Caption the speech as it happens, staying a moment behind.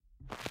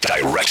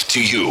Direct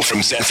to you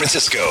from San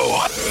Francisco.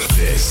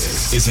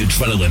 This is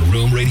Adrenaline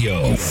Room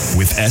Radio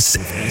with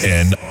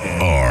SNR.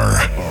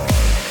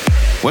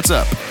 What's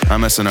up?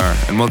 I'm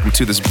SNR, and welcome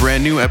to this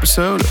brand new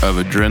episode of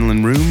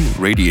Adrenaline Room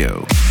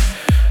Radio.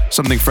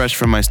 Something fresh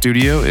from my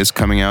studio is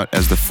coming out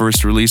as the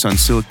first release on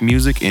Silk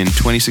Music in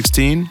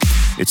 2016.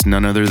 It's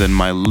none other than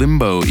my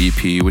Limbo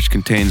EP, which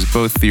contains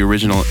both the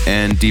original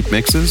and deep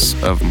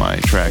mixes of my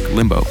track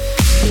Limbo,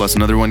 plus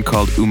another one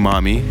called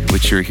Umami,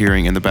 which you're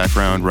hearing in the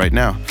background right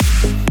now.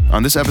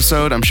 On this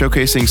episode, I'm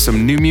showcasing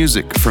some new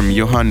music from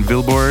Johan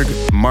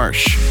Vilborg,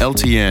 Marsh,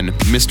 LTN,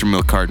 Mr.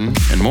 Milk Carton,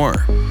 and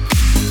more.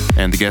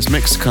 And the guest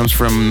mix comes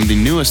from the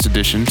newest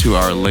addition to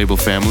our label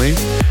family,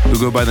 who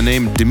go by the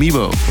name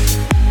Dimibo.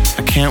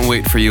 I can't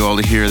wait for you all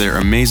to hear their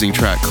amazing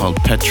track called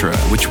Petra,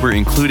 which we're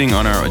including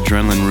on our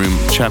Adrenaline Room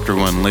Chapter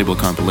 1 label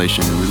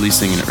compilation,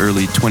 releasing in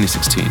early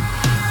 2016.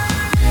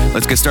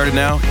 Let's get started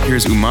now.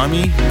 Here's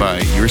Umami by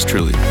yours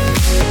truly.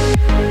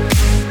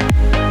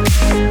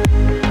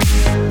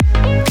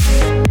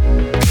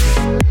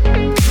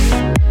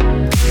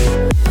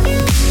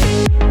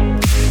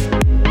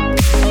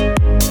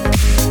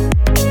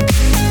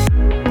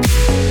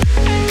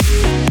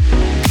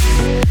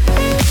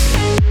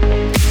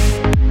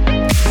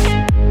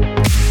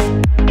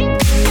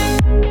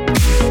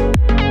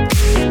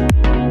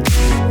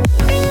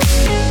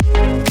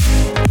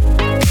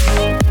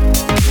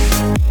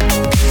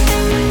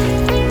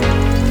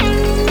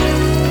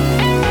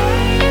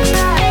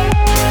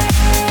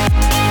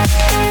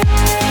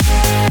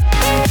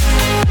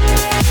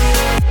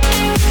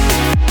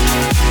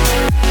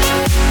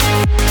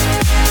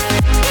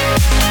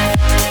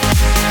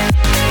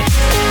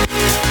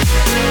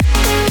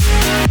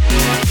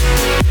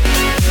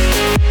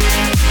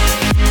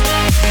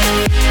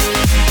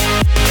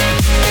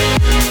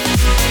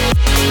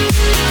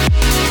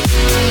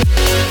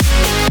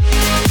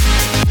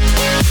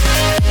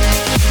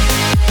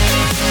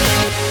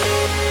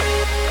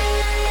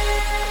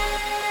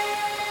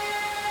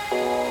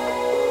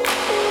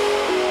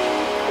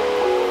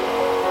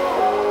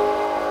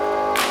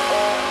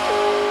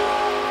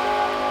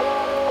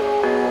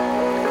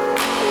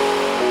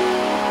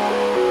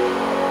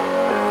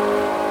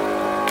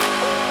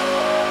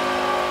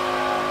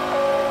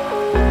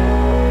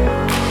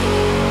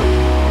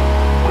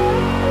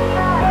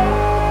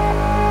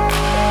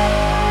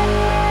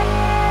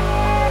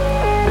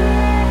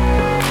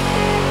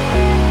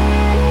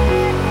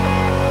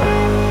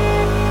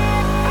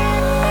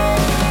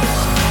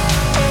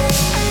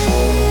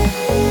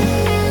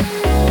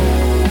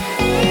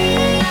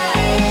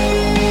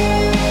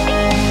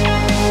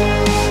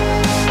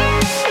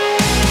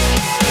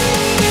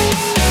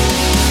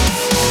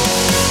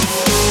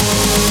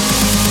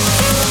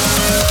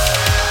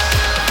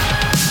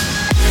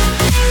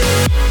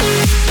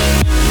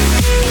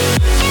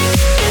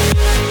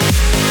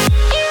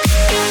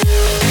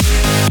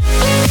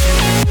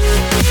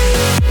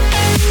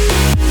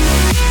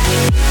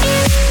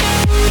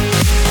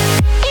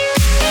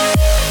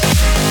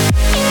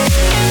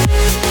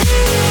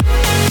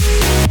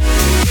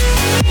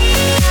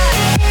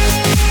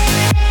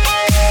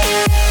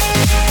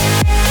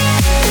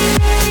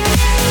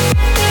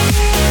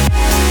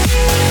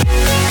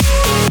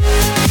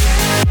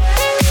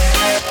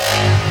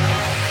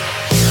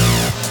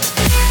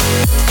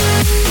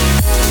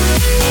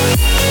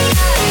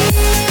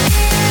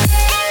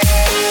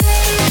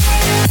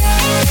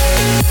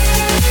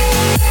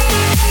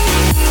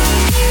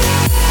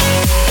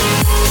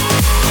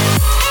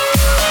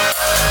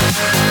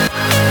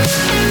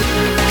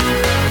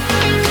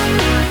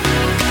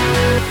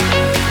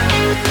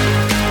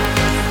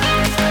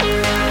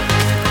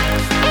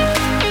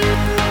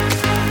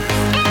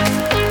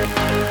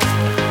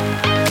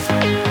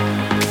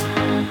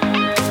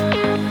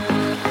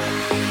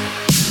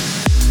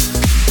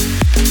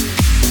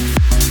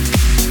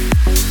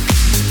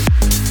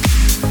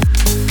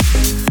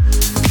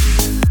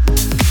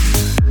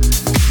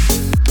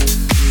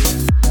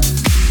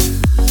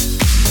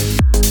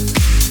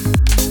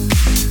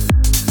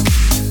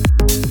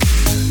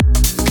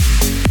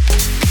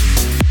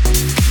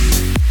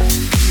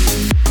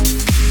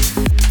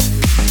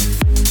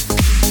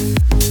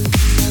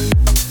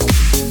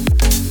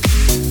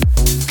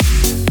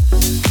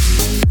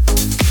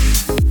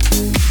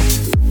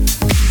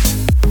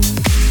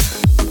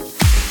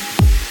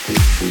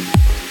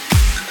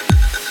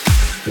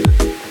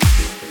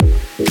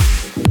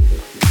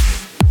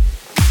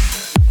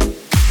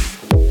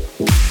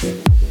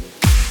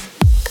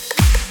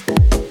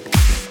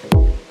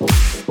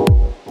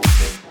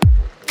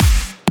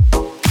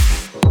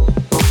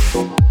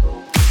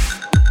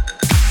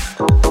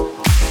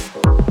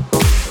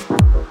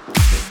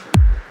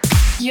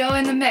 You're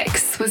in the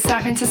mix with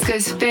San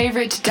Francisco's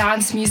favorite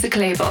dance music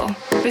label.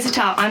 Visit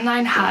our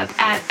online hub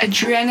at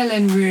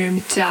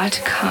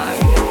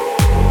adrenalinroom.com.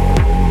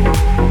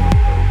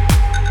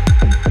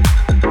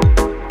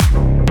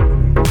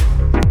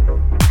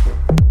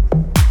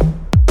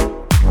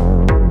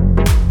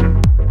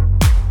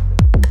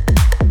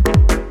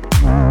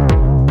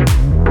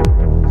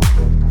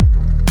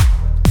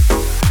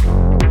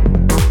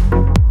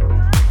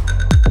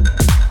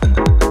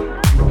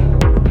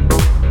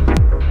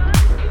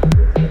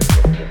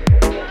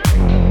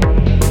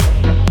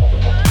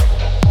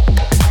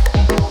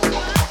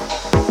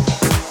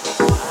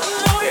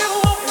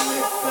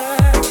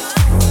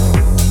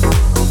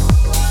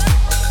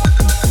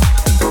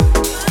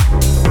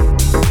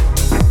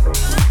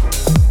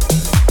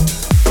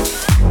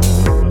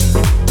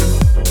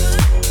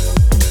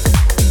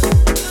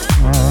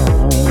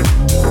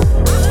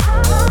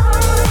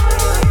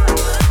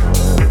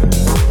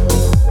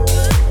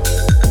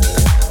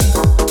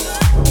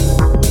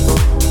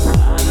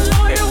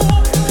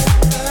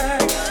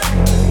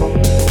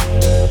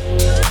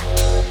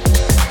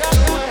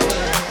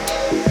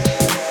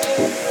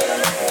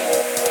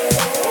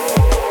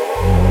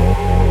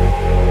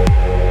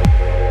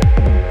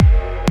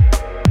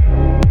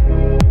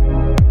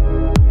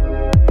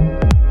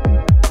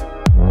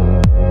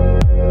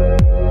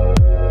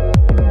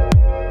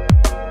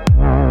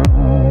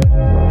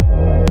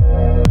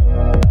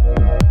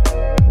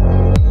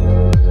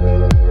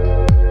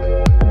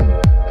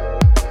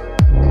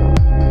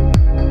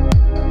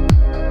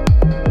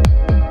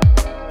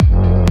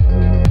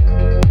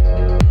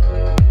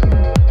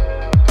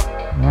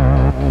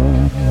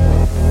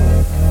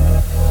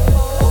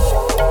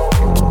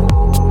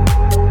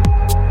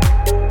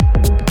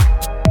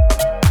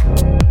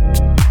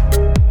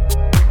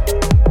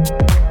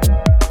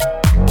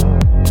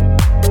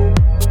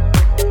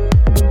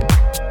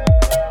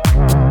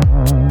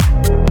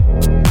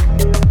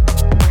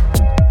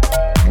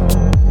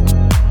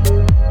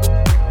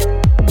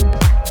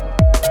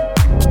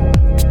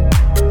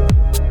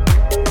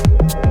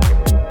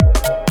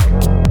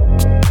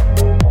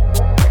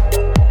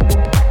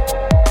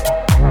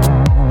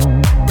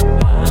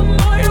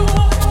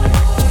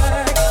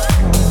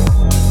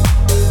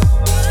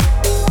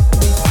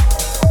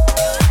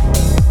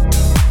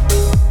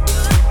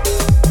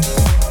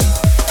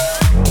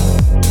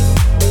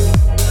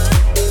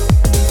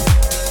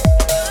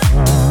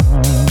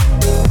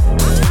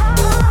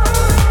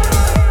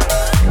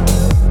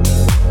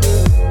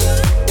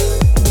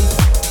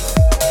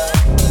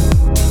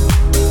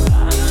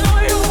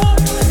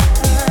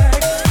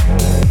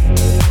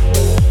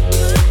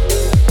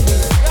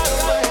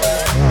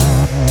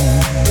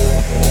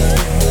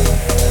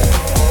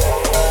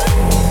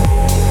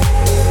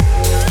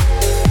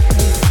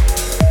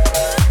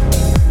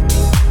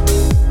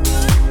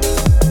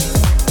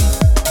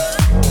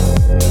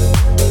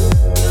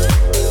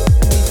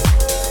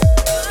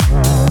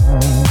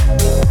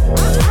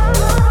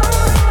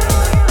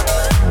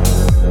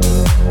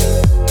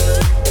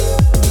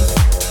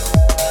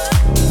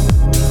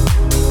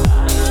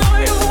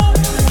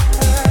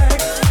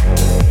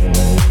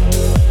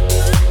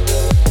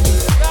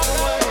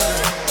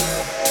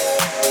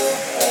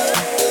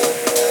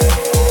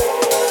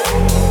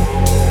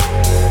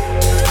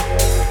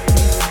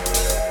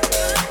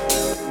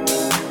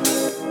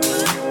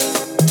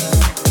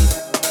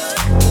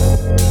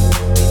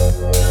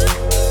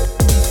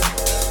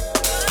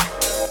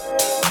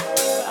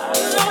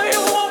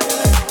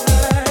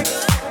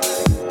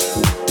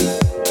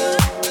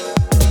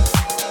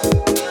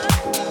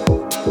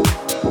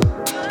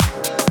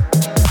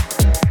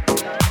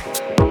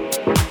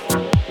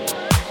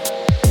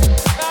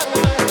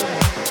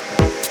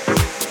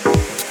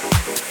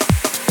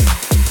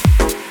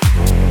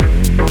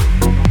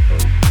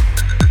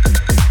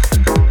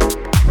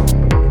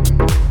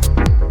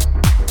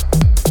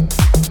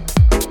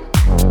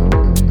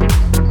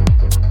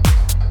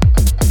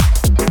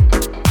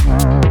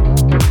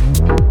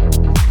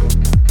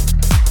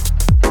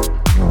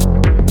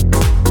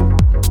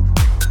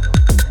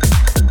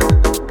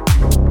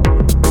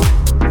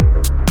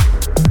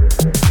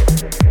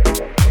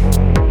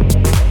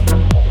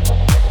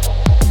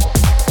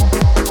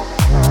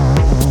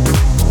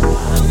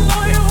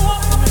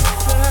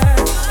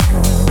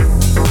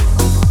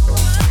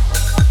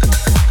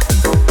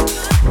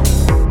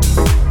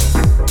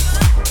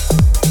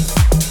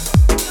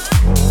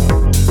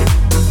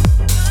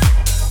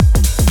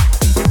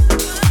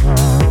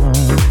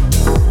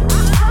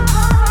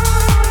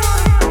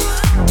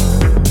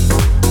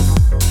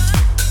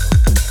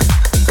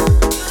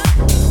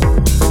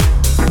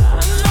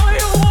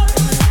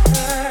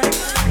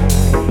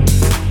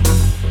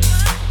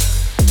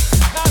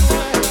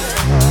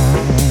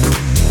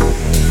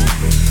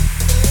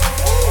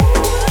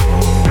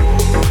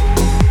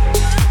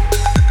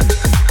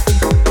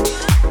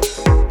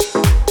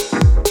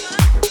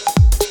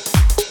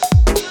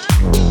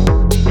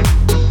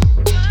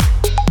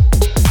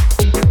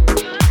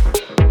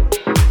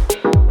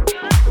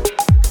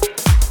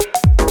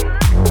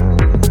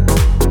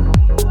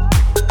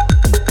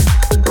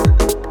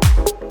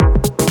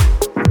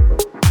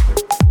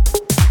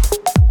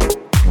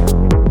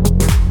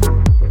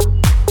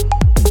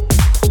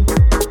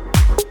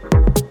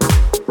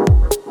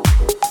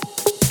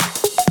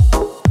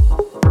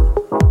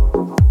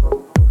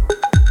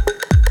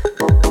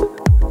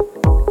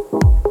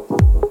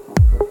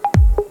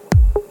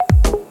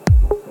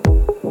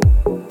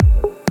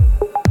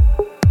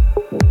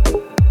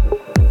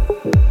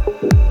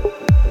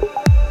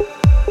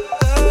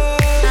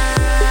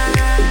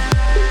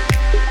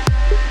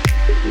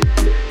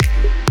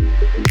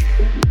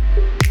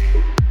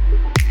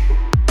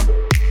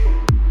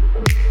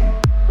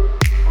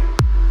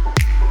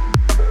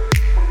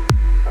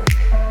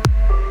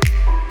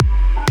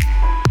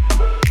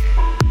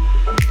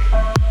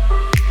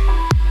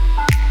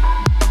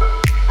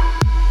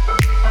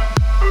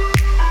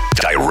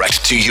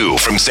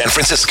 from San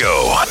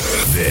Francisco.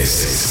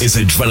 This is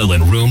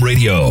Adrenaline Room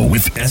Radio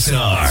with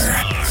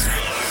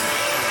SNR.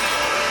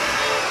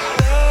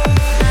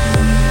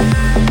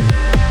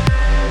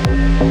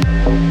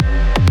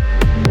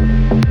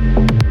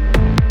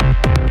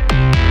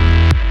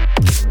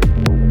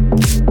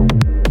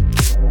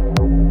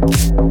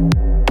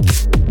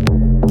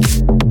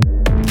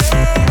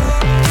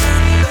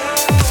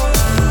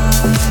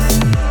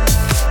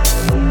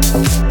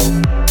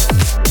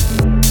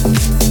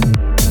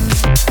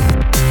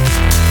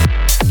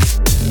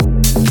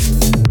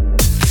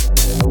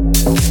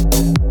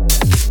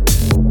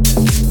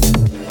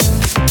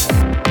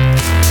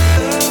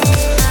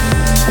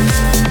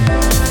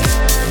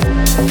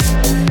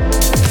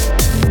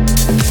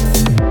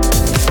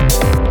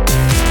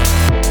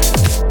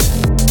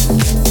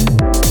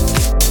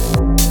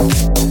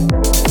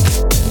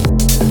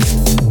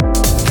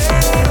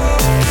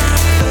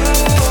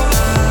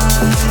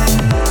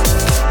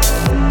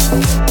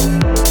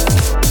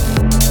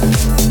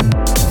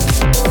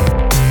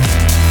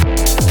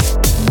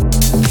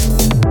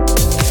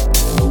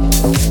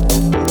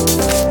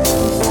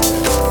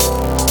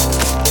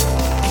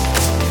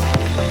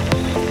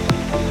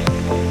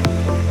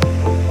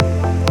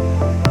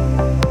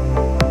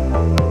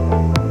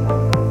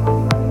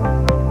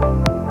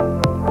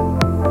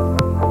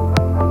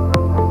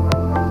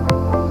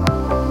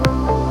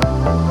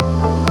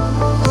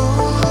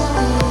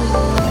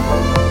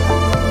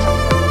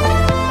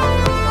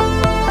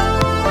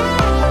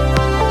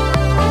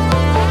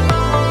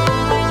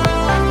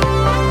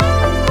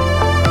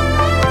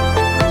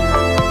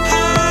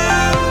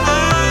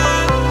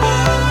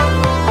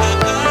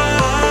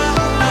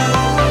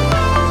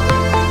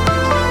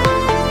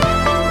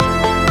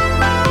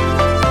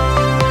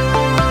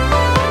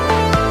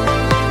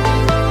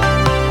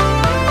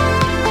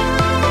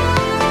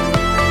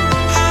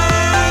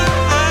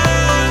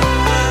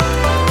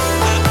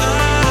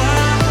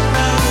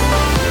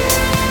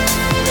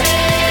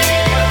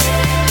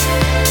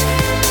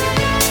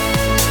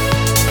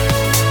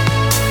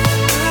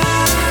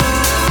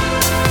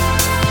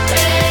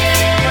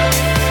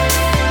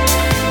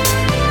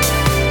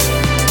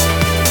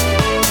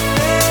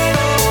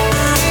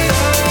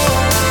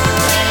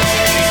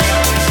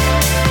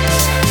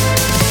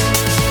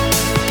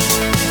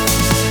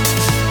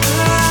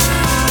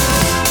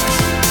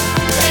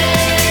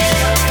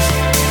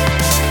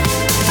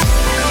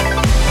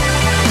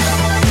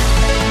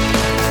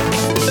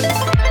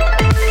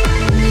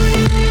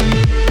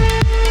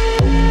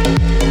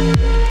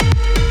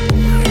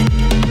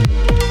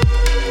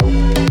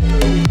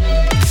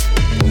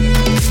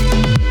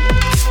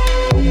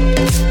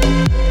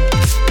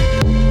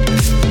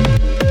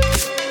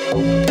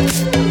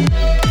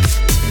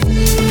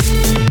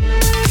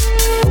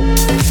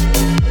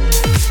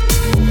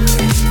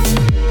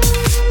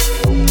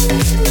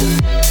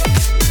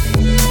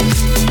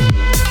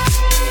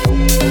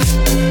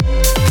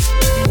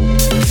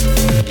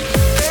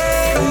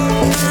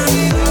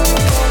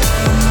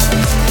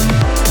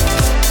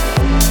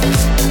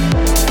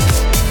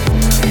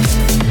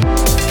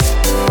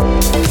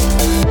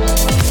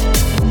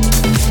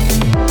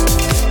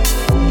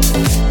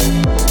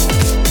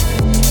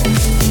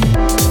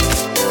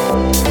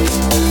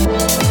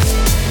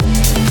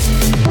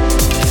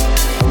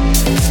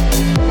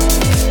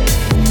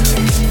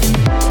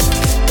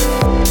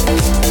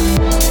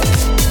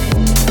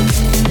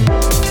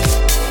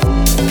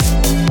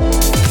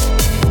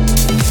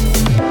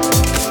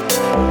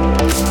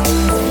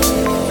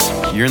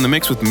 You're in the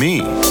mix with me,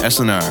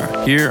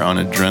 SNR, here on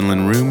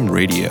Adrenaline Room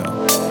Radio.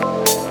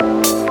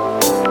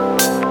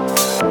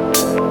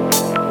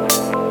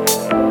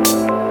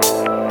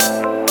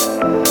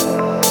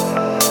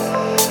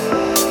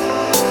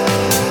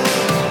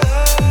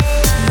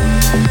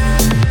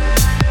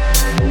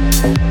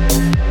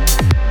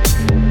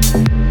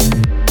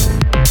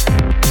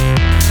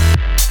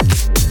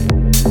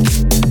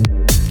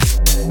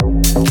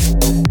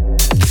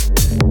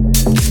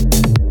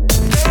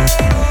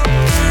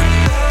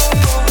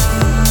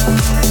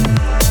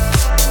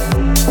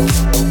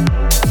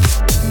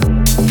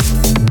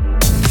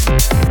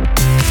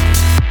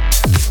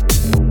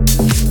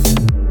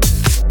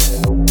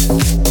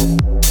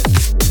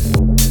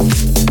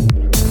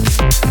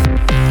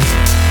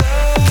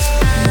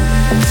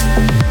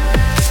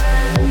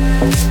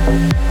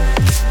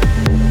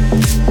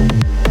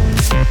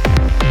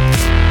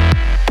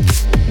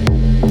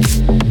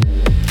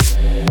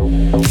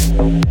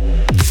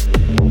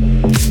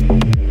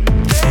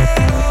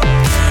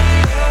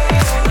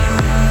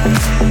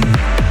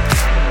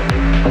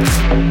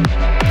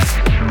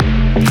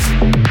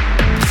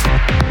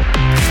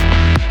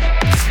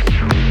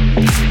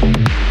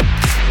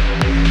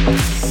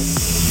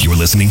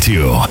 Listening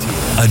to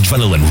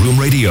Adrenaline Room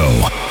Radio.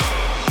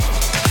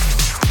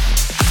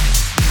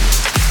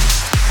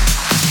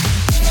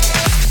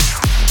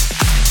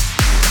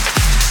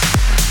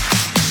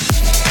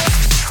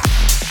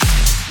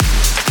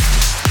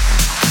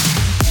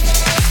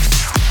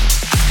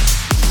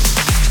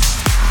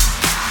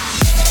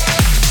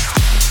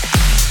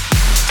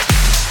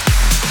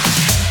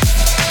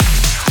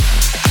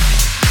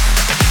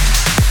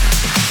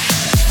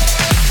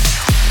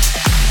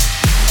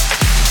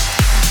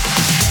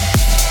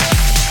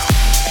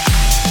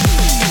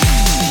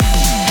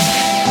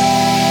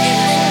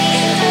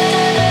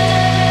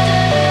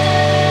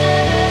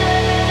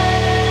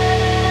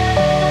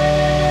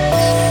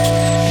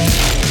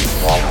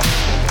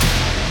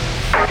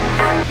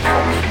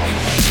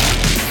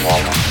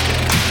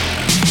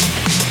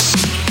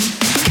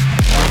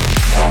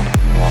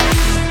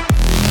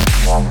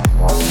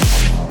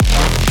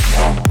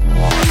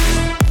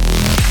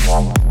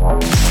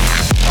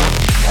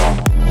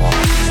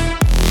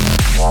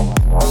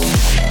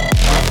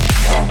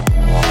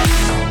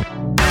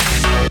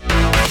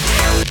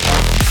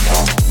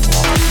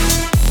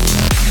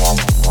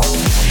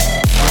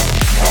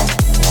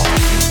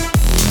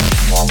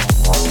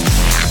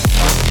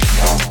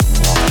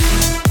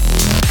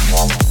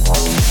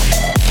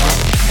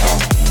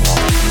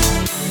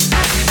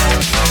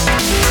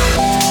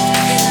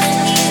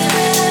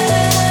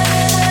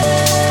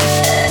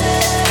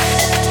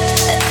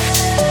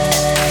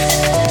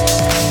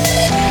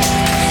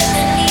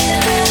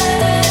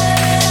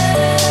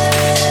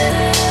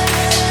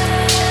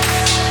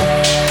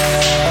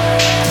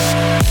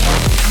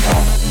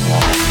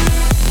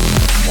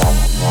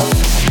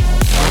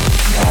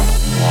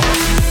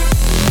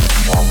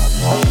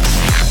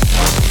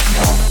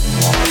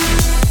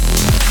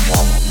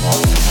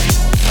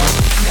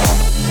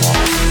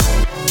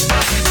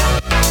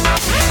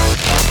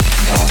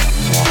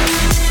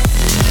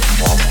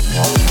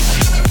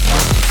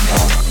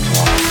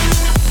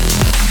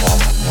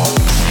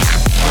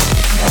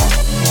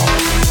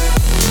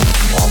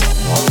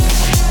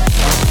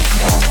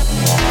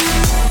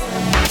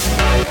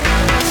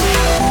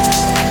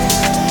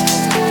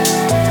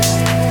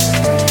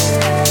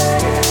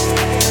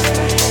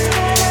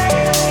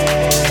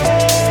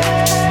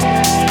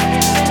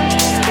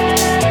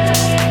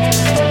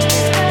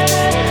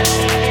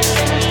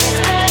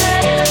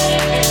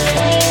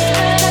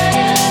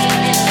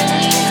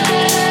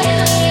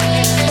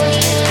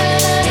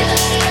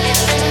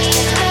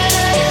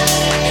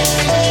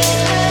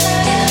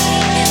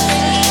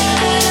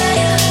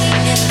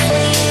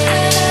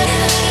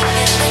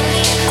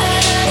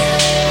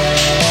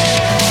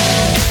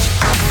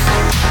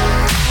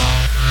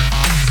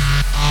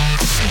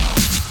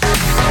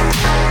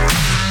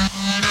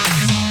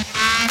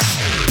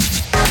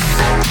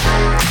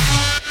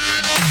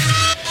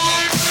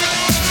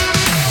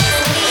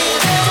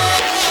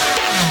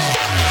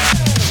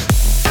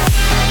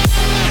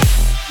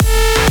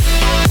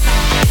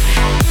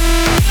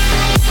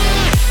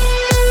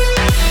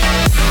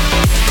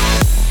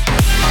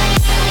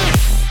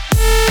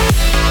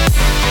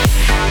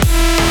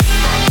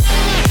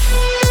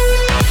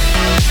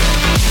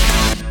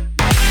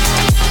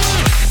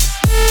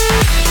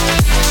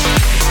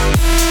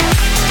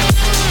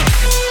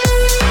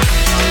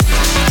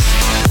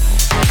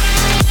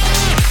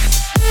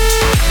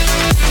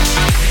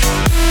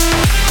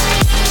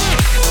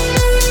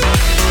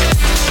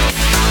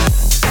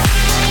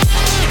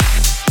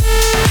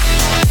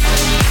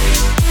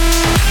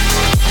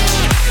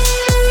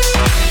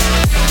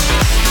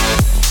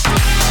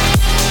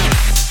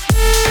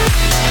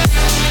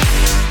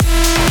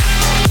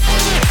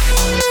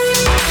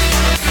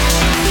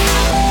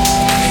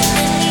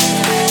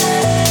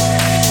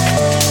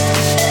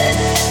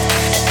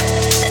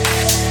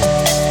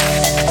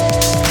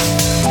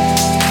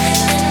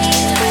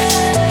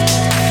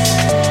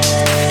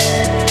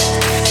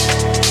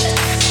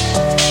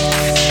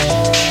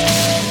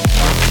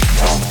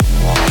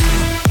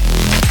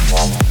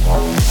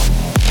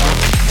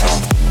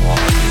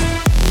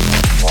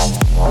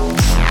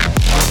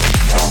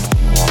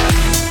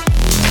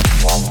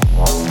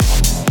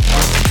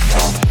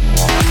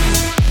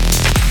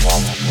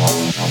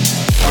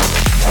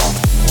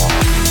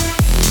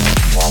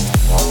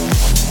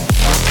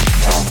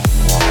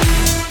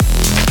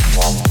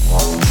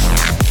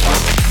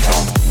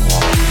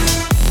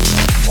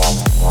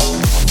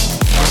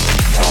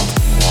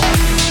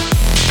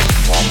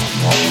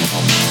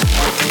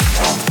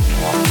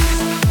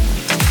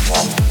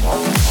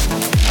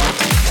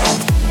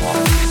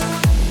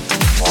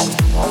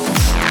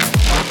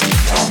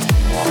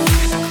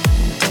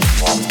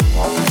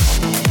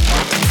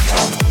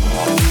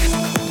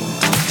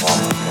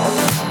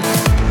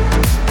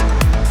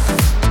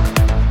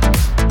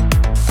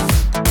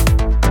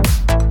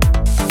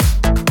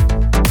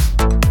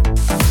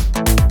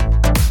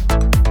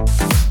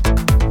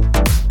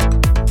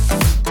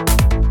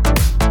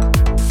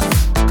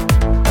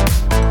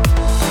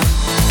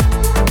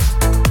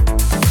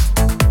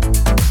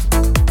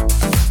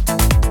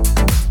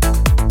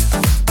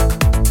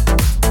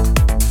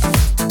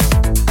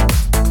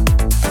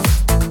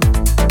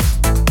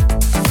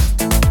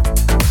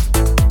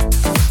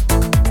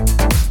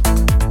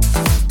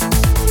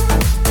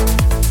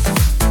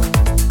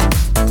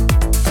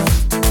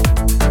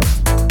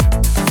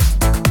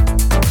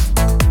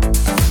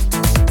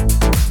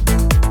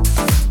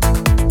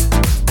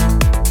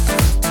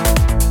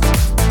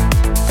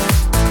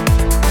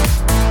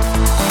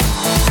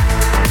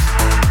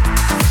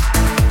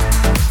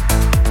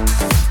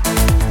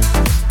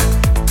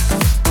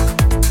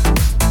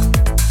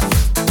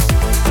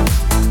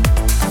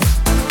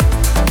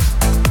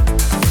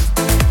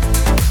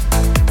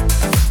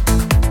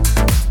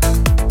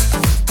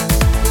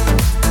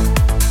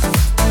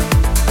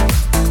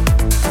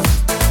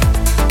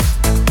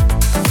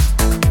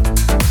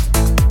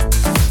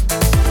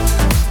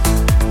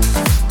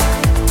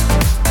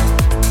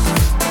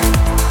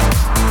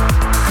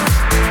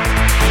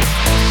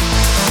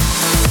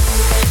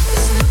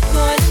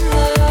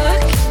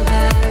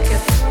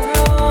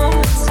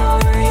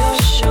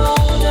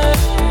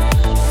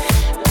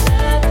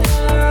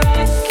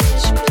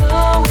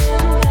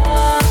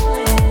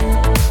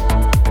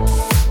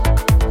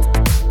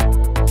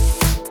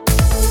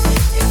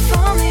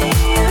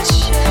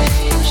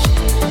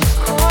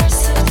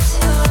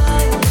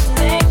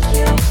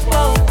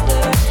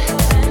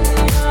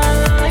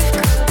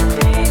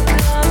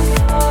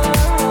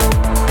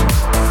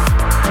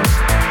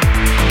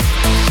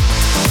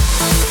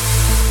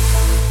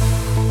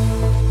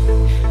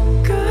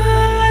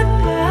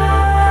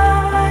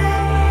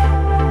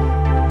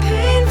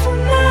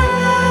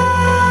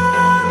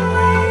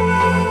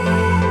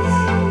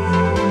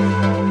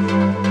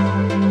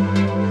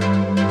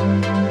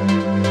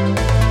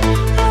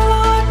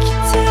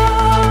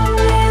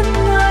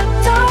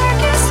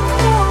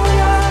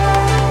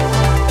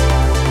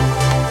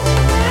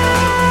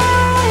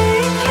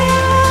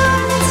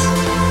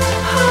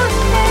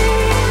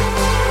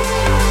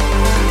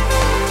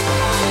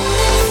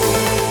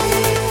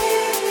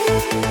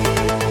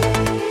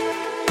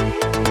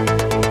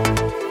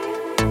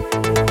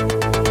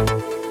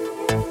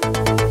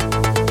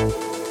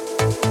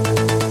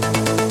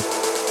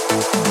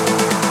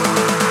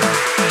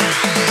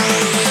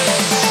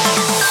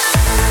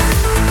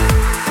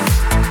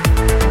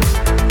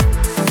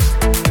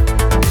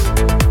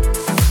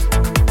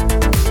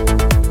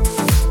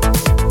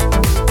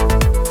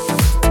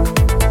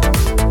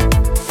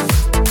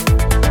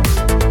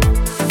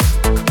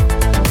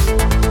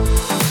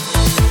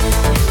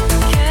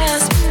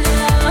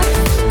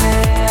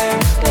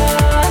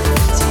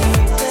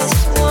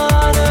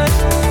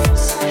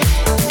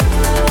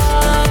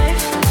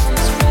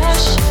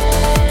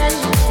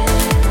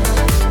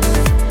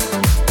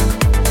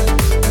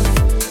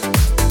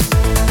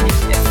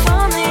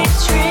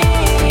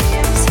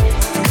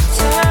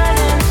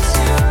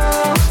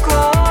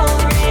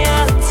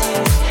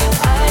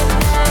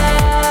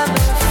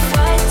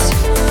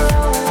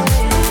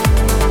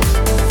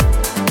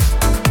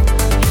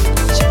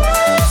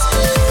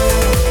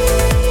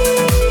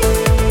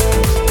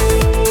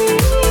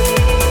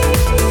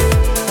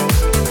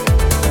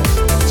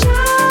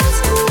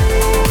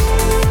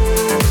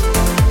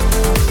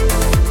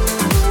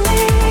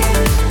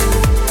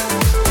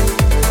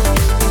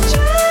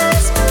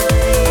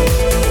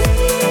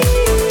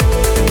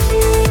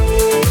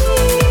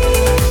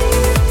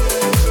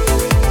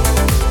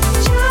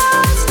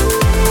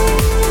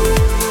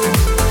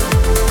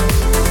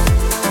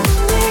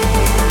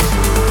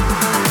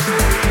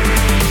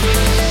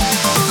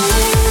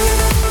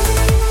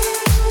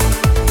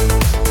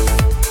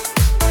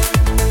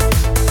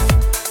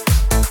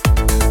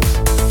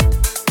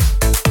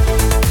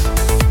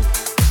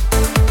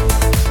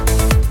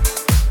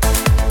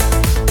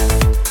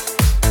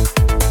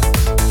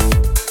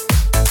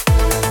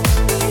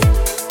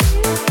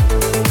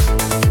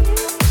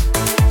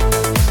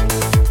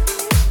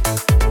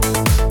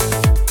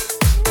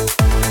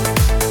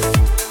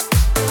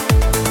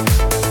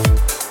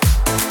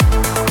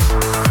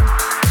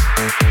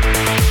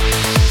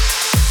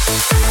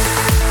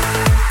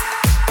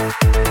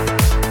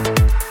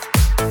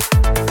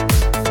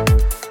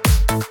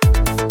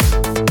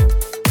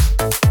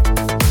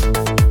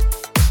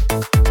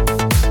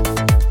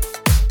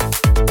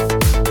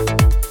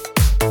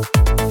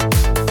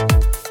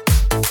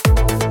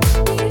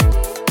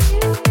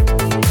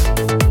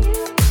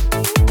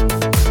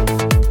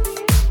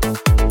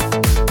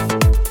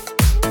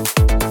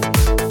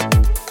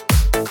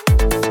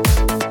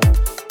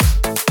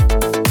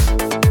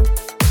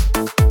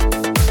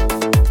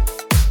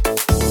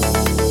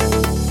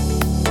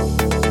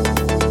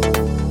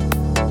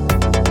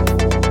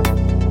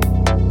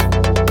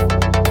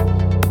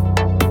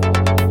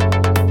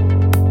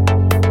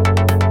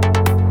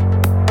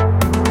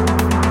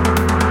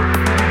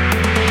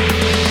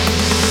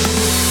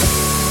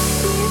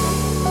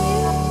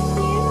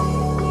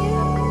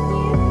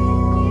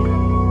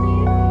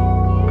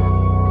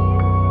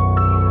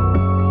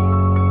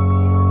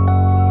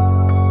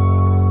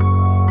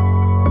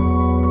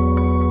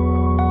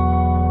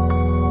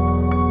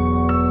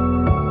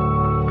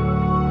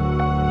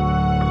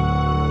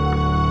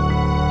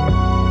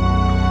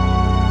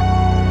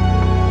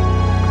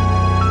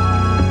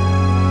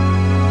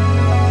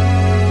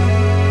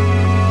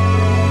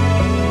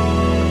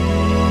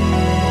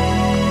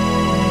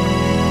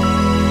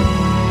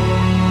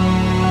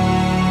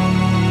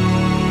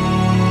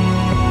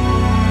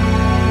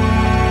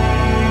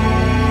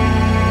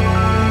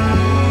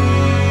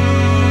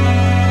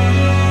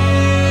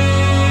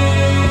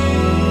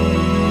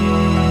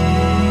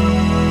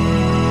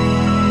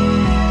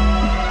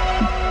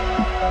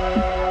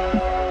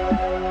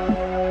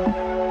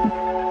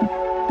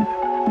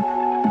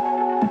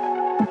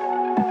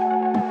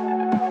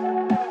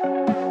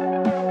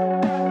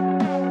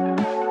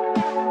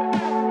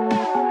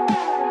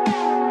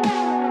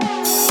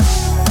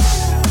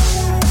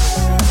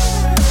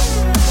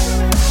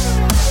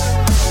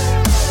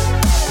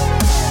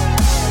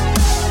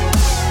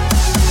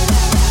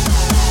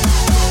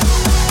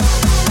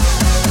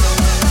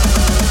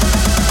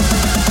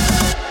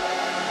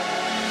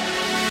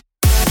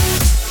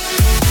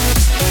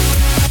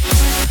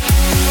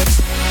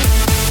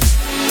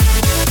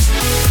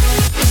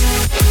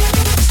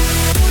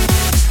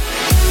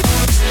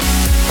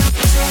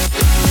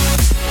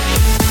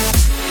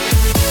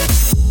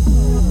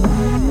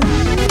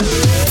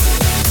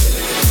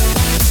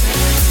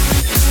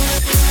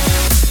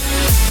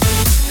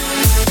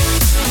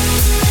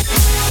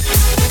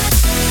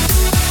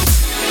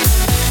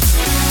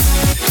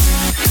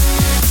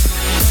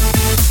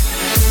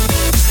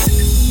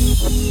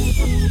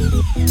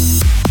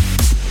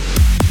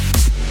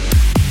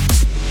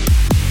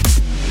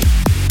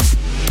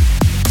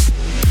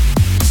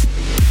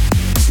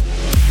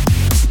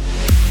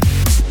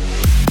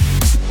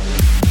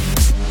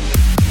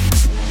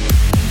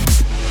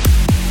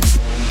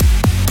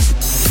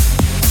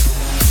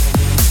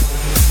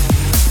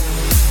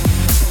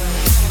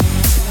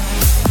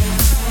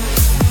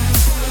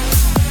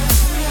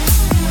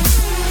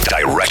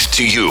 direct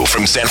to you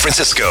from San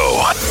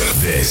Francisco.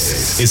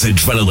 This is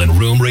Adrenaline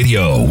Room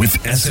Radio with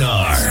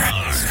SNR.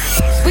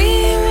 We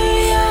were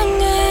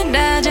young and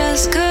I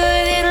just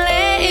couldn't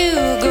let you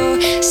go.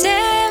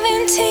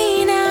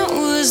 17, I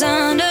was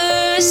under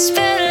a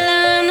spell.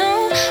 I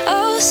know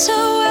oh so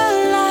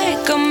well,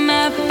 like a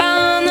map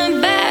on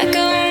the back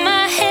of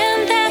my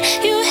hand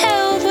that you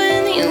held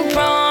when you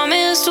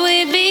promised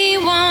we'd be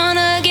one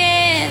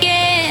again.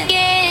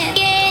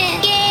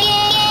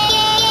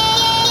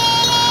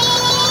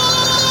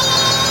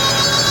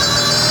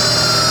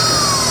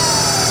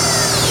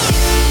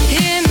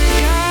 In the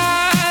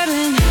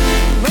garden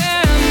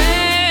where I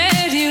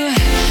met you,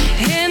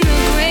 in the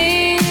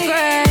green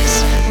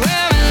grass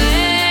where I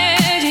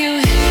let you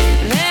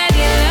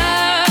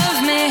love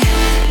me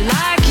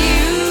like you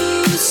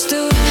used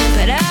to.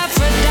 But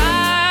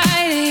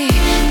Aphrodite,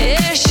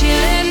 yeah, she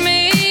let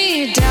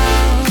me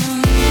down.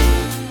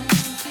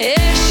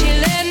 Yeah, she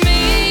let me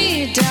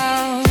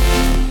down.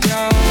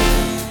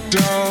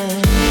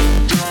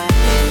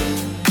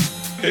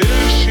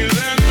 Yeah, she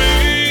let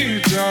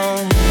me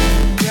down.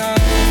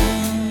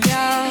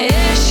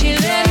 Yeah, she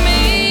let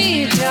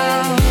me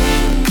down.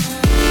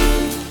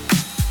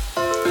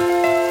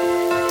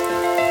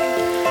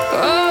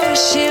 Oh,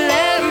 she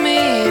let me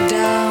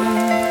down.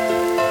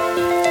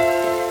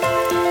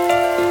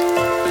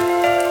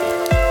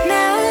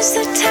 Now's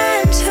the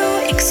time to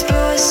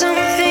explore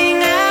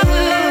something I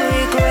will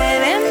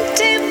regret.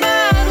 Empty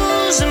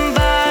bottles and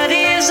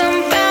bodies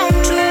I'm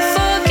bound to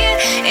forget.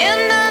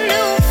 And I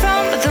knew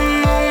from the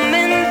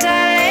moment I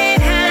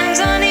laid hands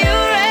on you,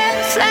 red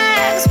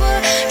flags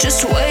were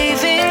just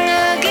waving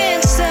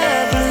against the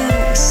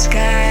blue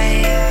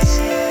skies.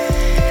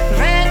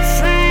 Red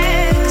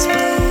flags,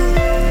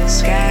 blue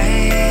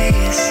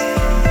skies.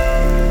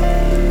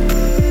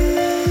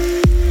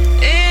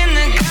 In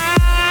the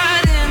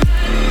garden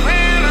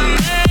where I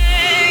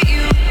met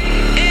you,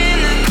 in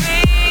the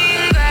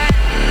green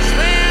grass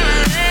where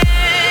I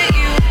let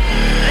you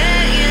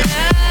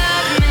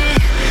love me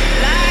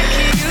like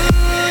you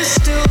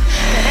used to.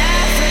 But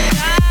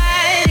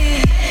Aphrodite,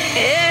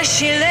 yeah,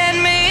 she let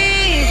me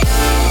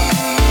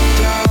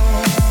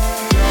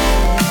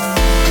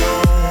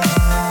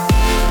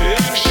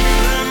Yeah, she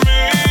let me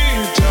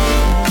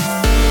down.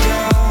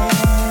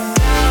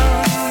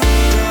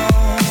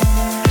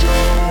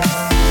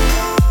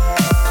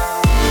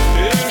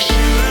 Yeah, she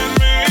let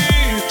me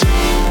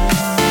down.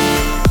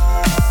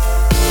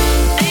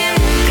 in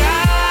the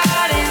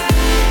garden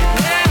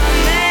where I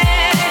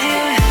met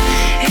you,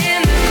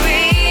 in the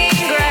green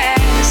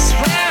grass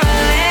where I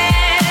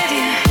let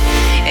you.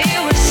 It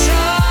was so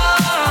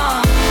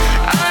wrong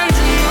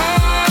under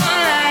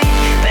moonlight,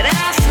 but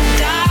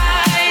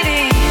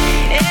Aphrodite,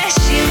 yeah,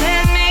 she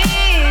let me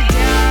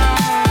down.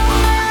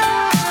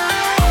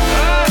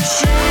 Oh,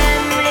 she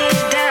let me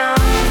down.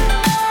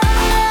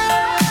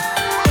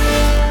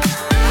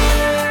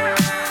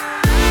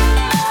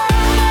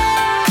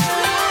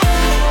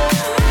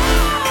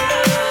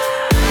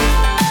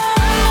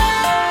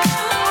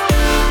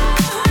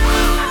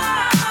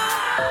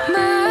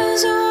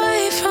 Miles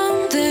away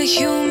from the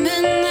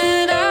human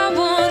that I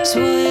once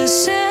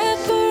was,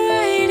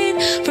 separated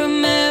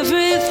from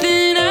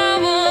everything I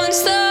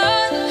once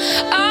thought.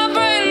 I'm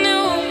brand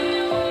new,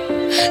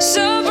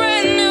 so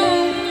brand new.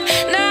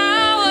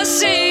 Now I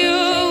see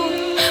you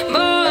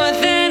more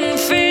than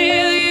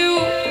feel you,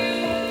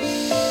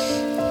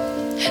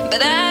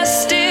 but I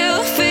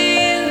still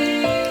feel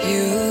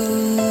you.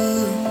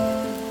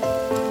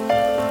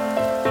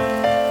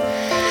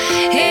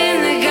 In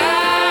the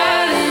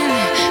garden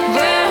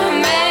where I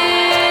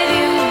met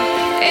you,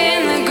 in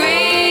the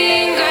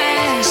green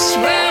grass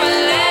where I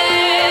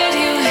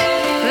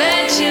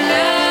let you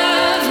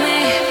love me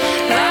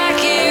like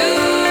you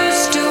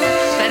used to.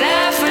 But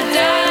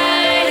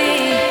Aphrodite,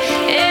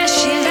 yeah,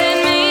 she let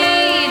me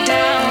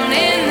down.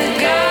 In the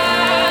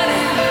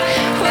garden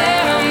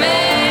where I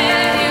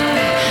met you,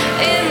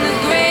 in the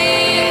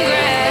green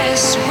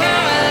grass where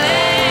I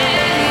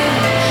let you.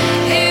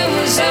 It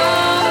was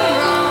all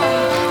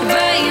wrong,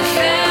 but you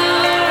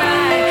felt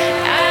right.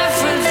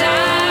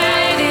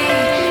 Aphrodite,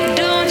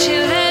 don't you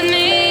let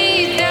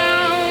me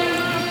down.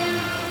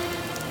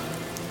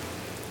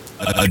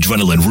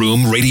 Adrenaline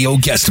Room Radio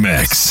Guest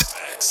Mix.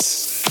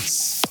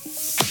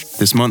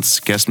 This month's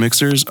guest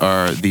mixers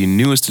are the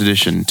newest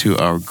addition to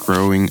our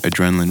growing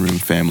Adrenaline Room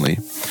family.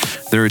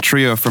 They're a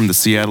trio from the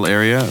Seattle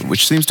area,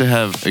 which seems to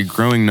have a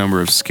growing number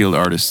of skilled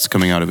artists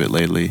coming out of it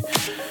lately.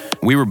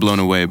 We were blown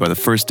away by the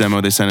first demo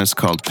they sent us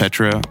called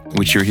Petra,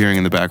 which you're hearing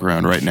in the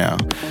background right now.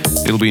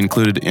 It'll be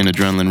included in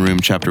Adrenaline Room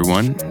Chapter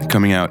 1,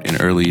 coming out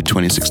in early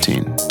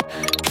 2016.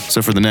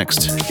 So for the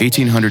next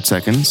 1800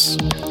 seconds,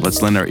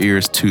 let's lend our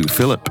ears to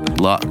Philip,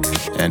 Locke,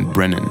 and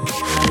Brennan,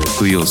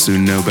 who you'll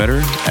soon know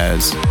better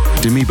as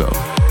Dimibo.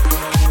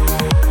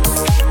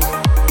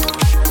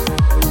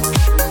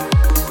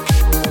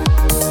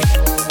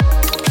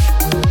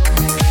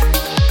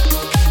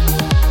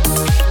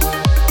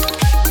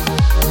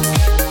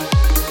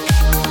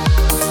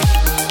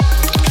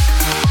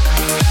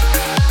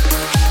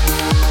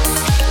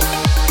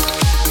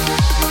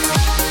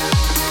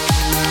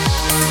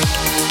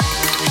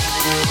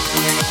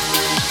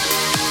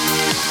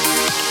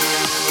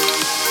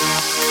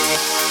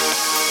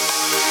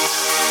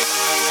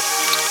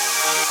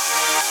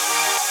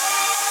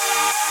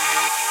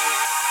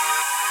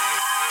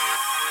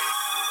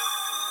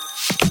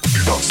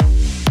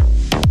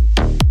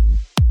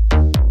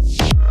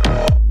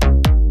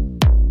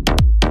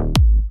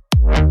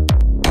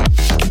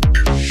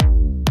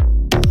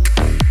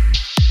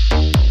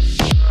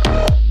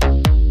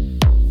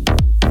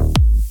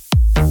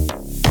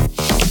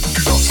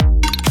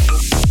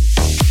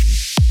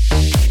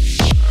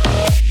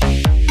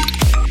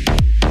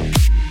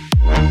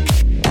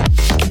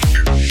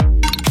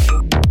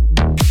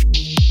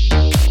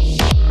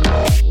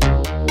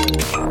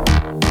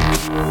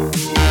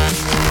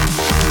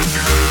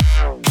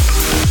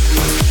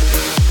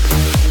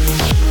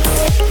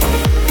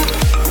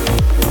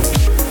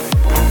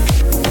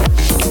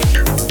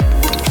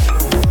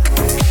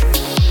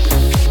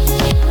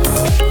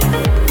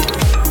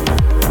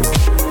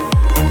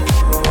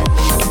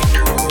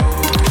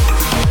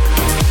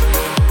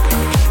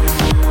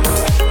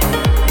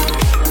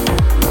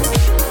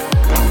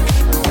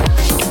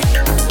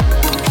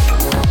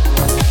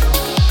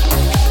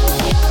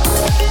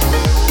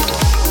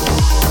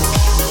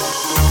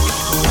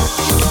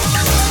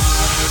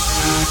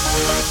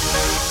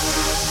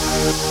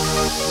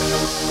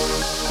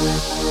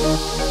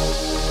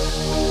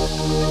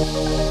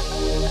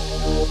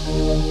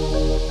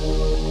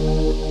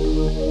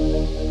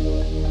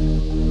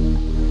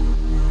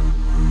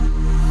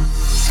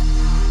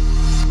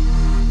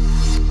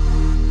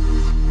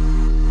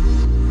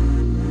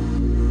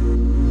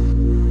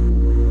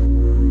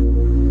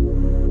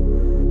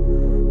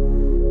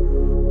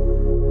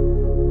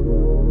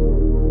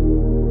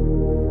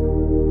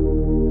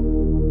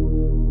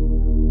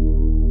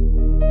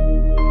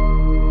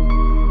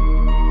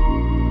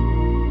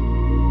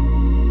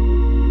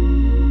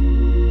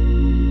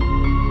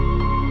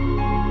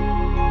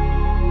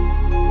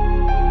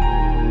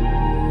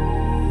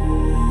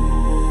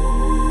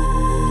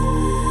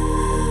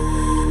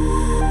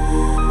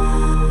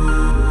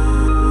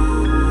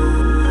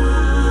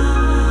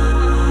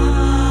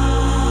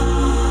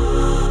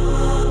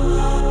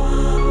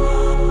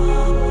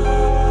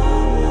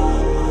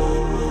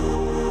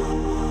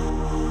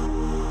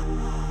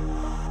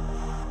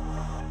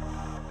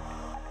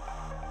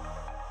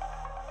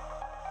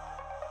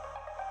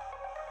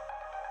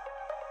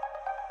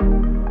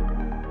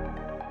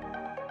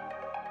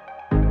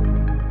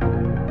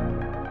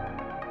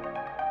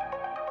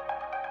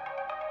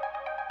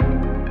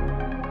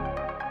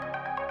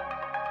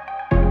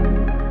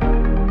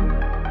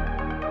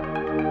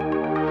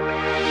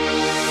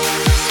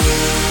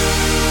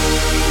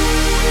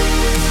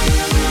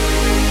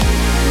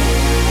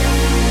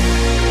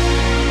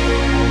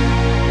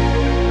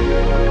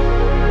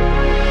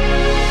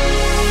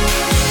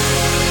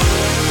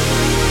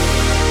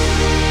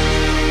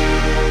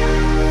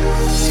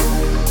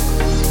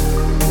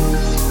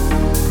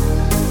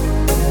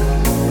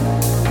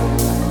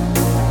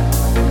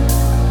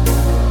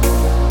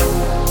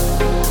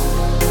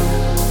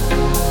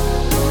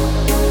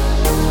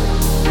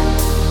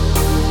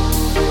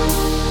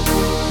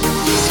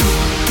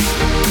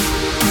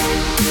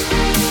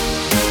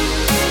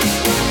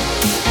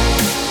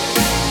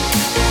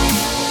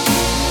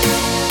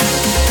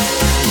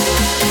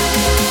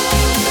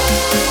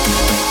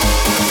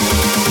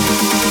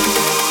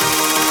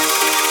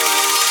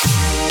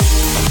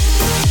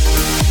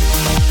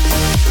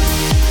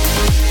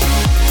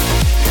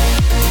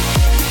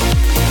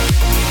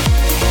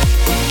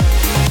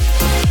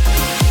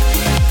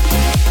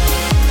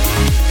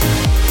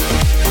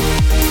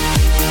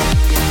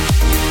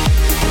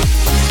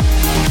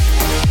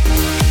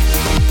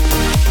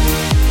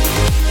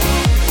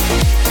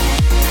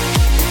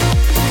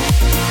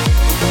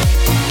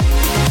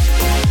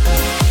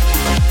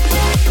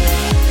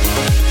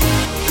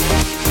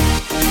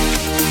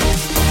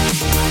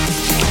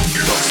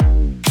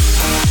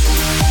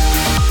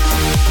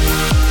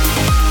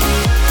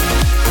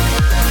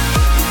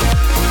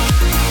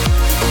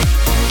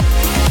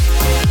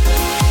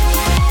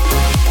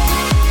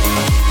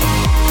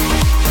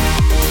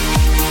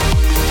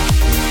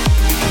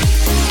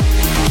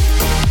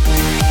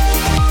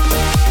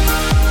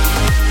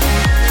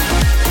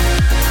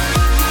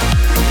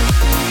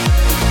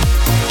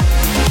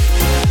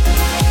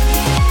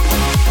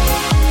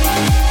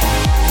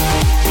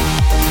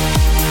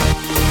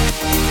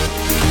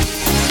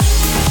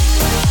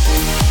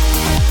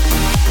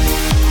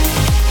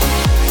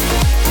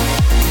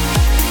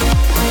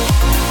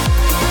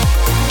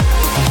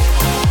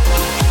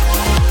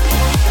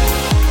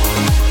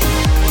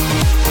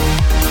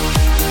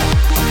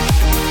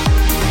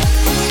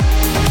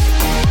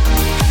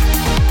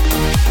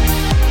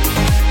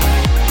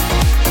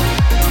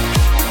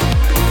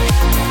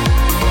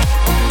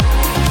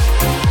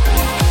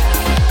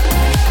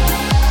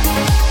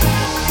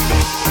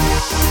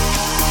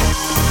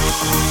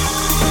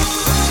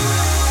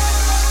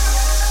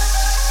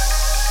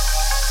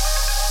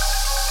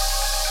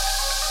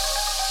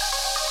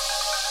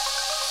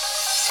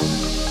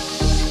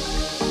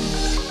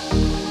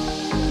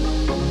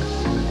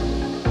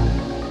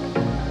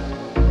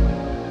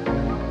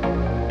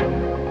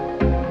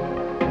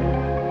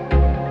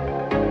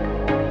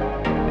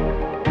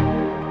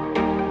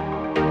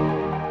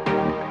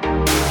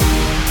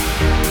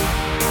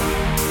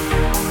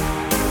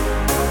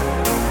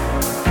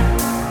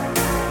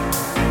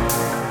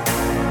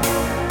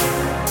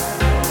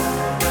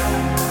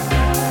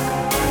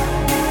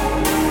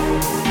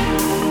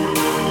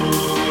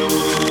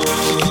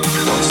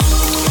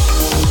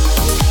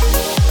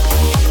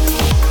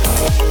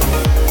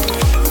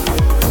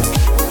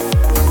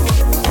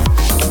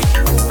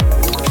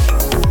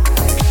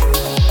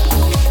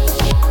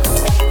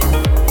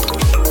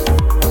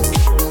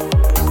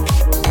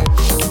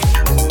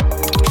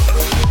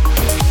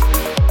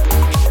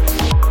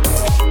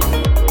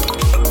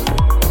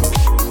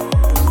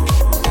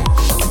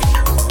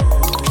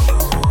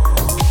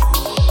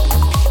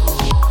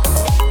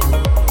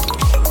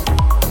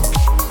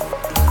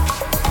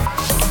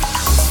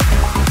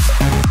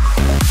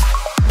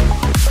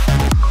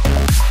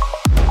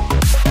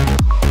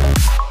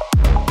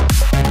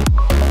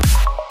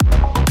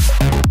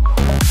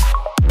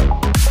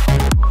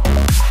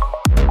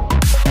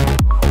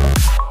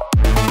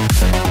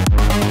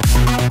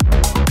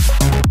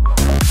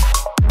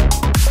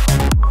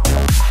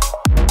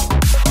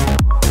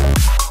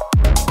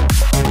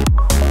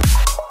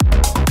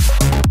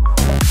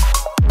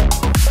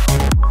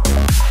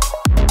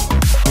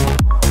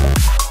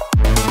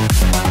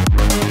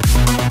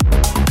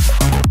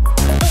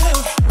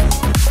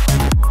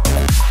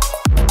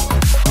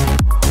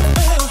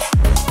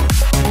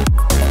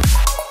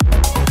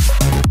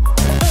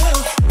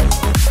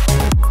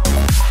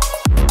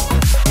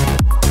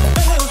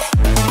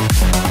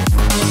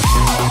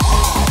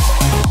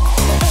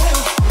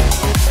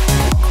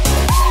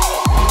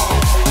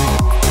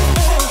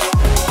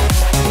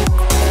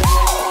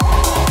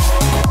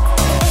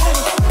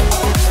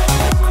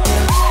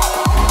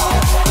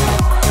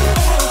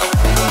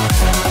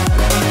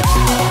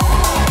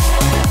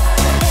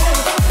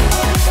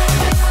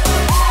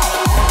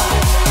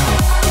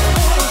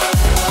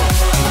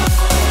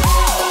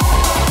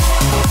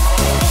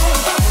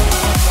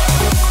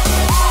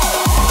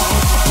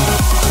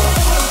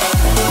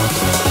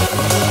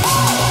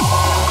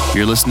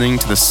 listening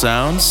to the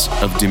sounds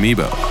of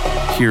Dimibo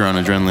here on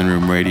Adrenaline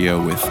Room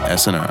Radio with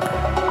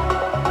SNR.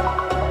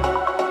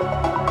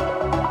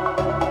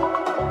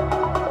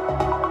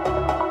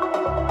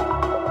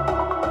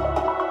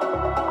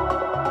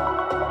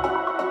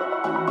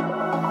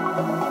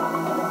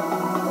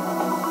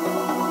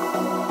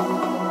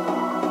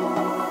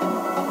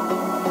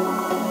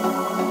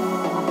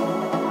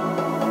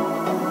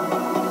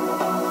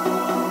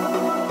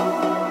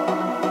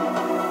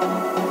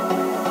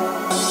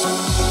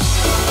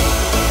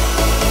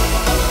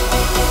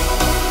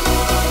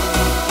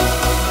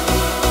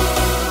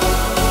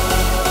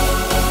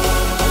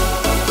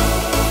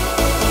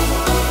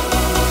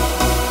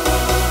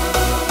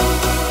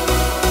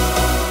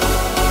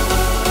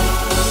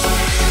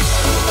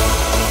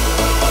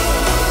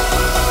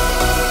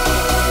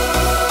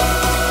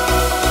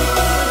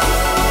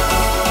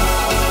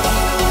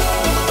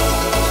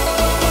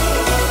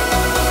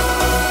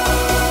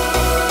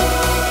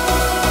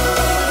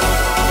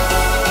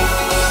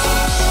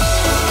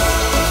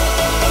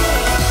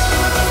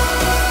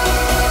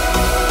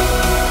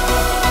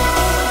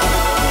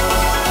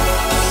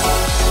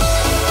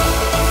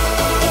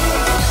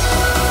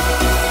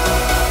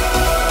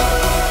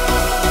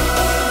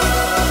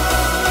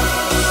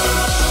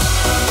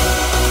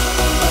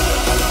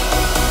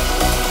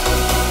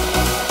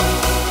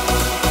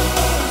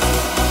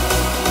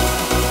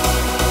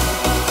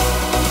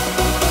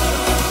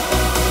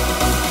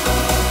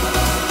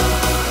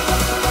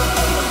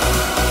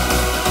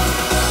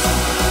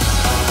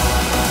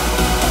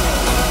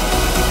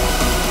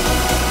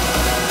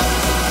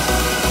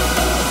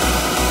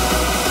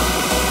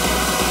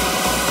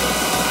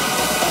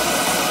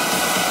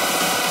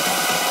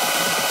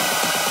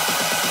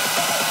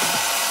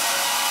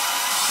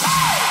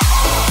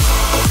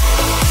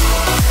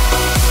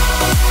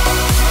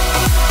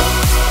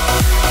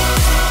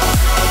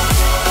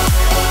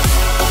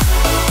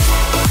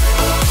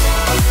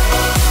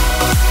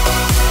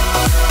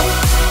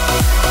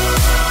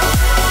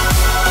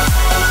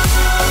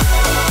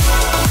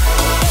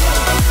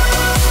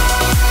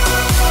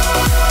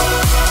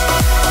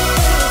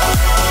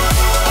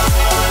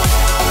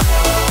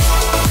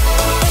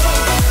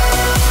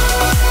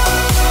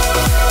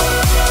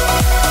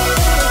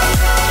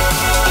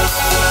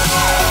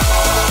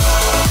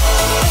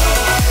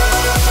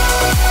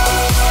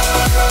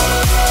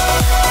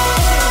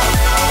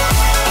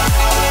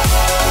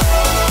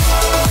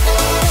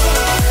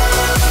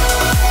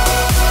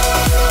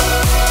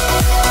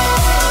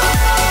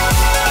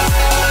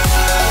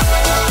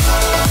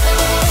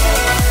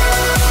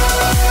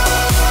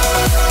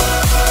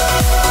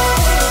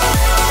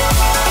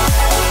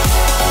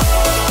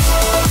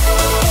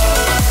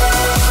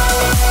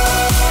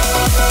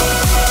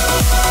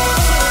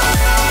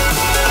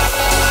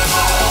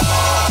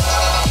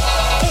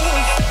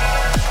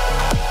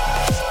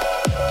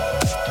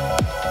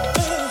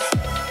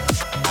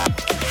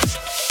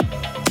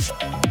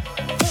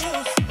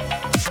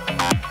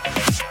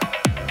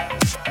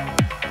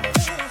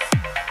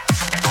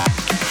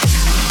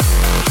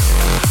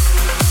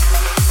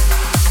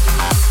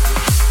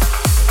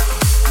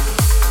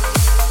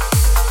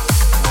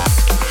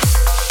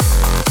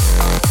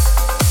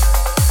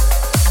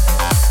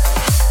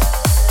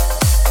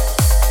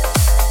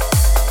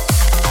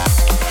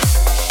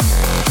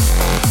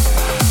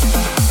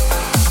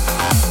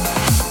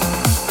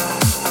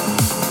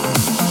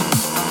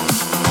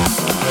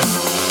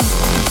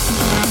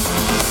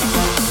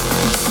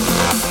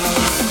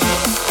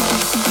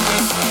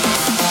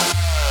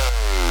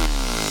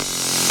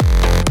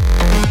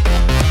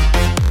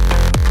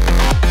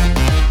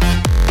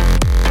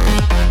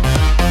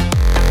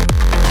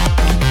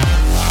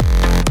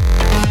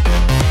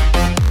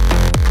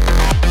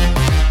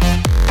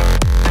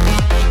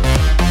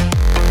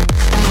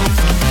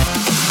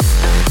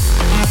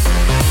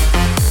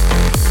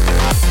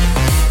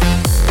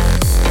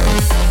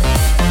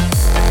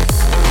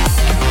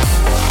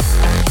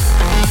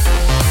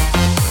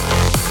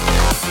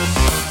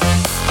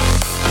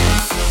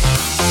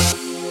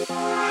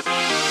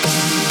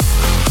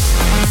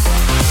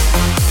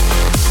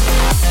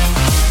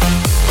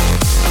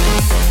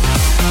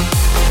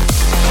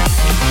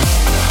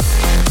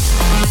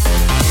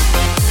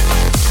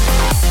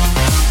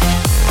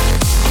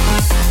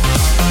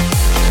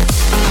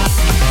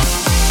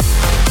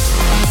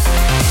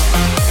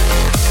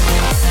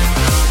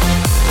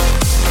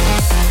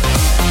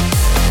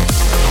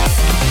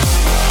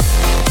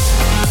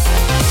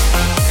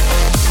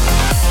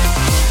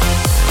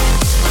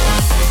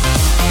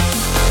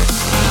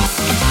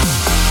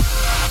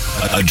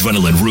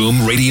 Adrenaline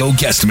Room Radio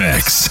Guest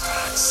Mix.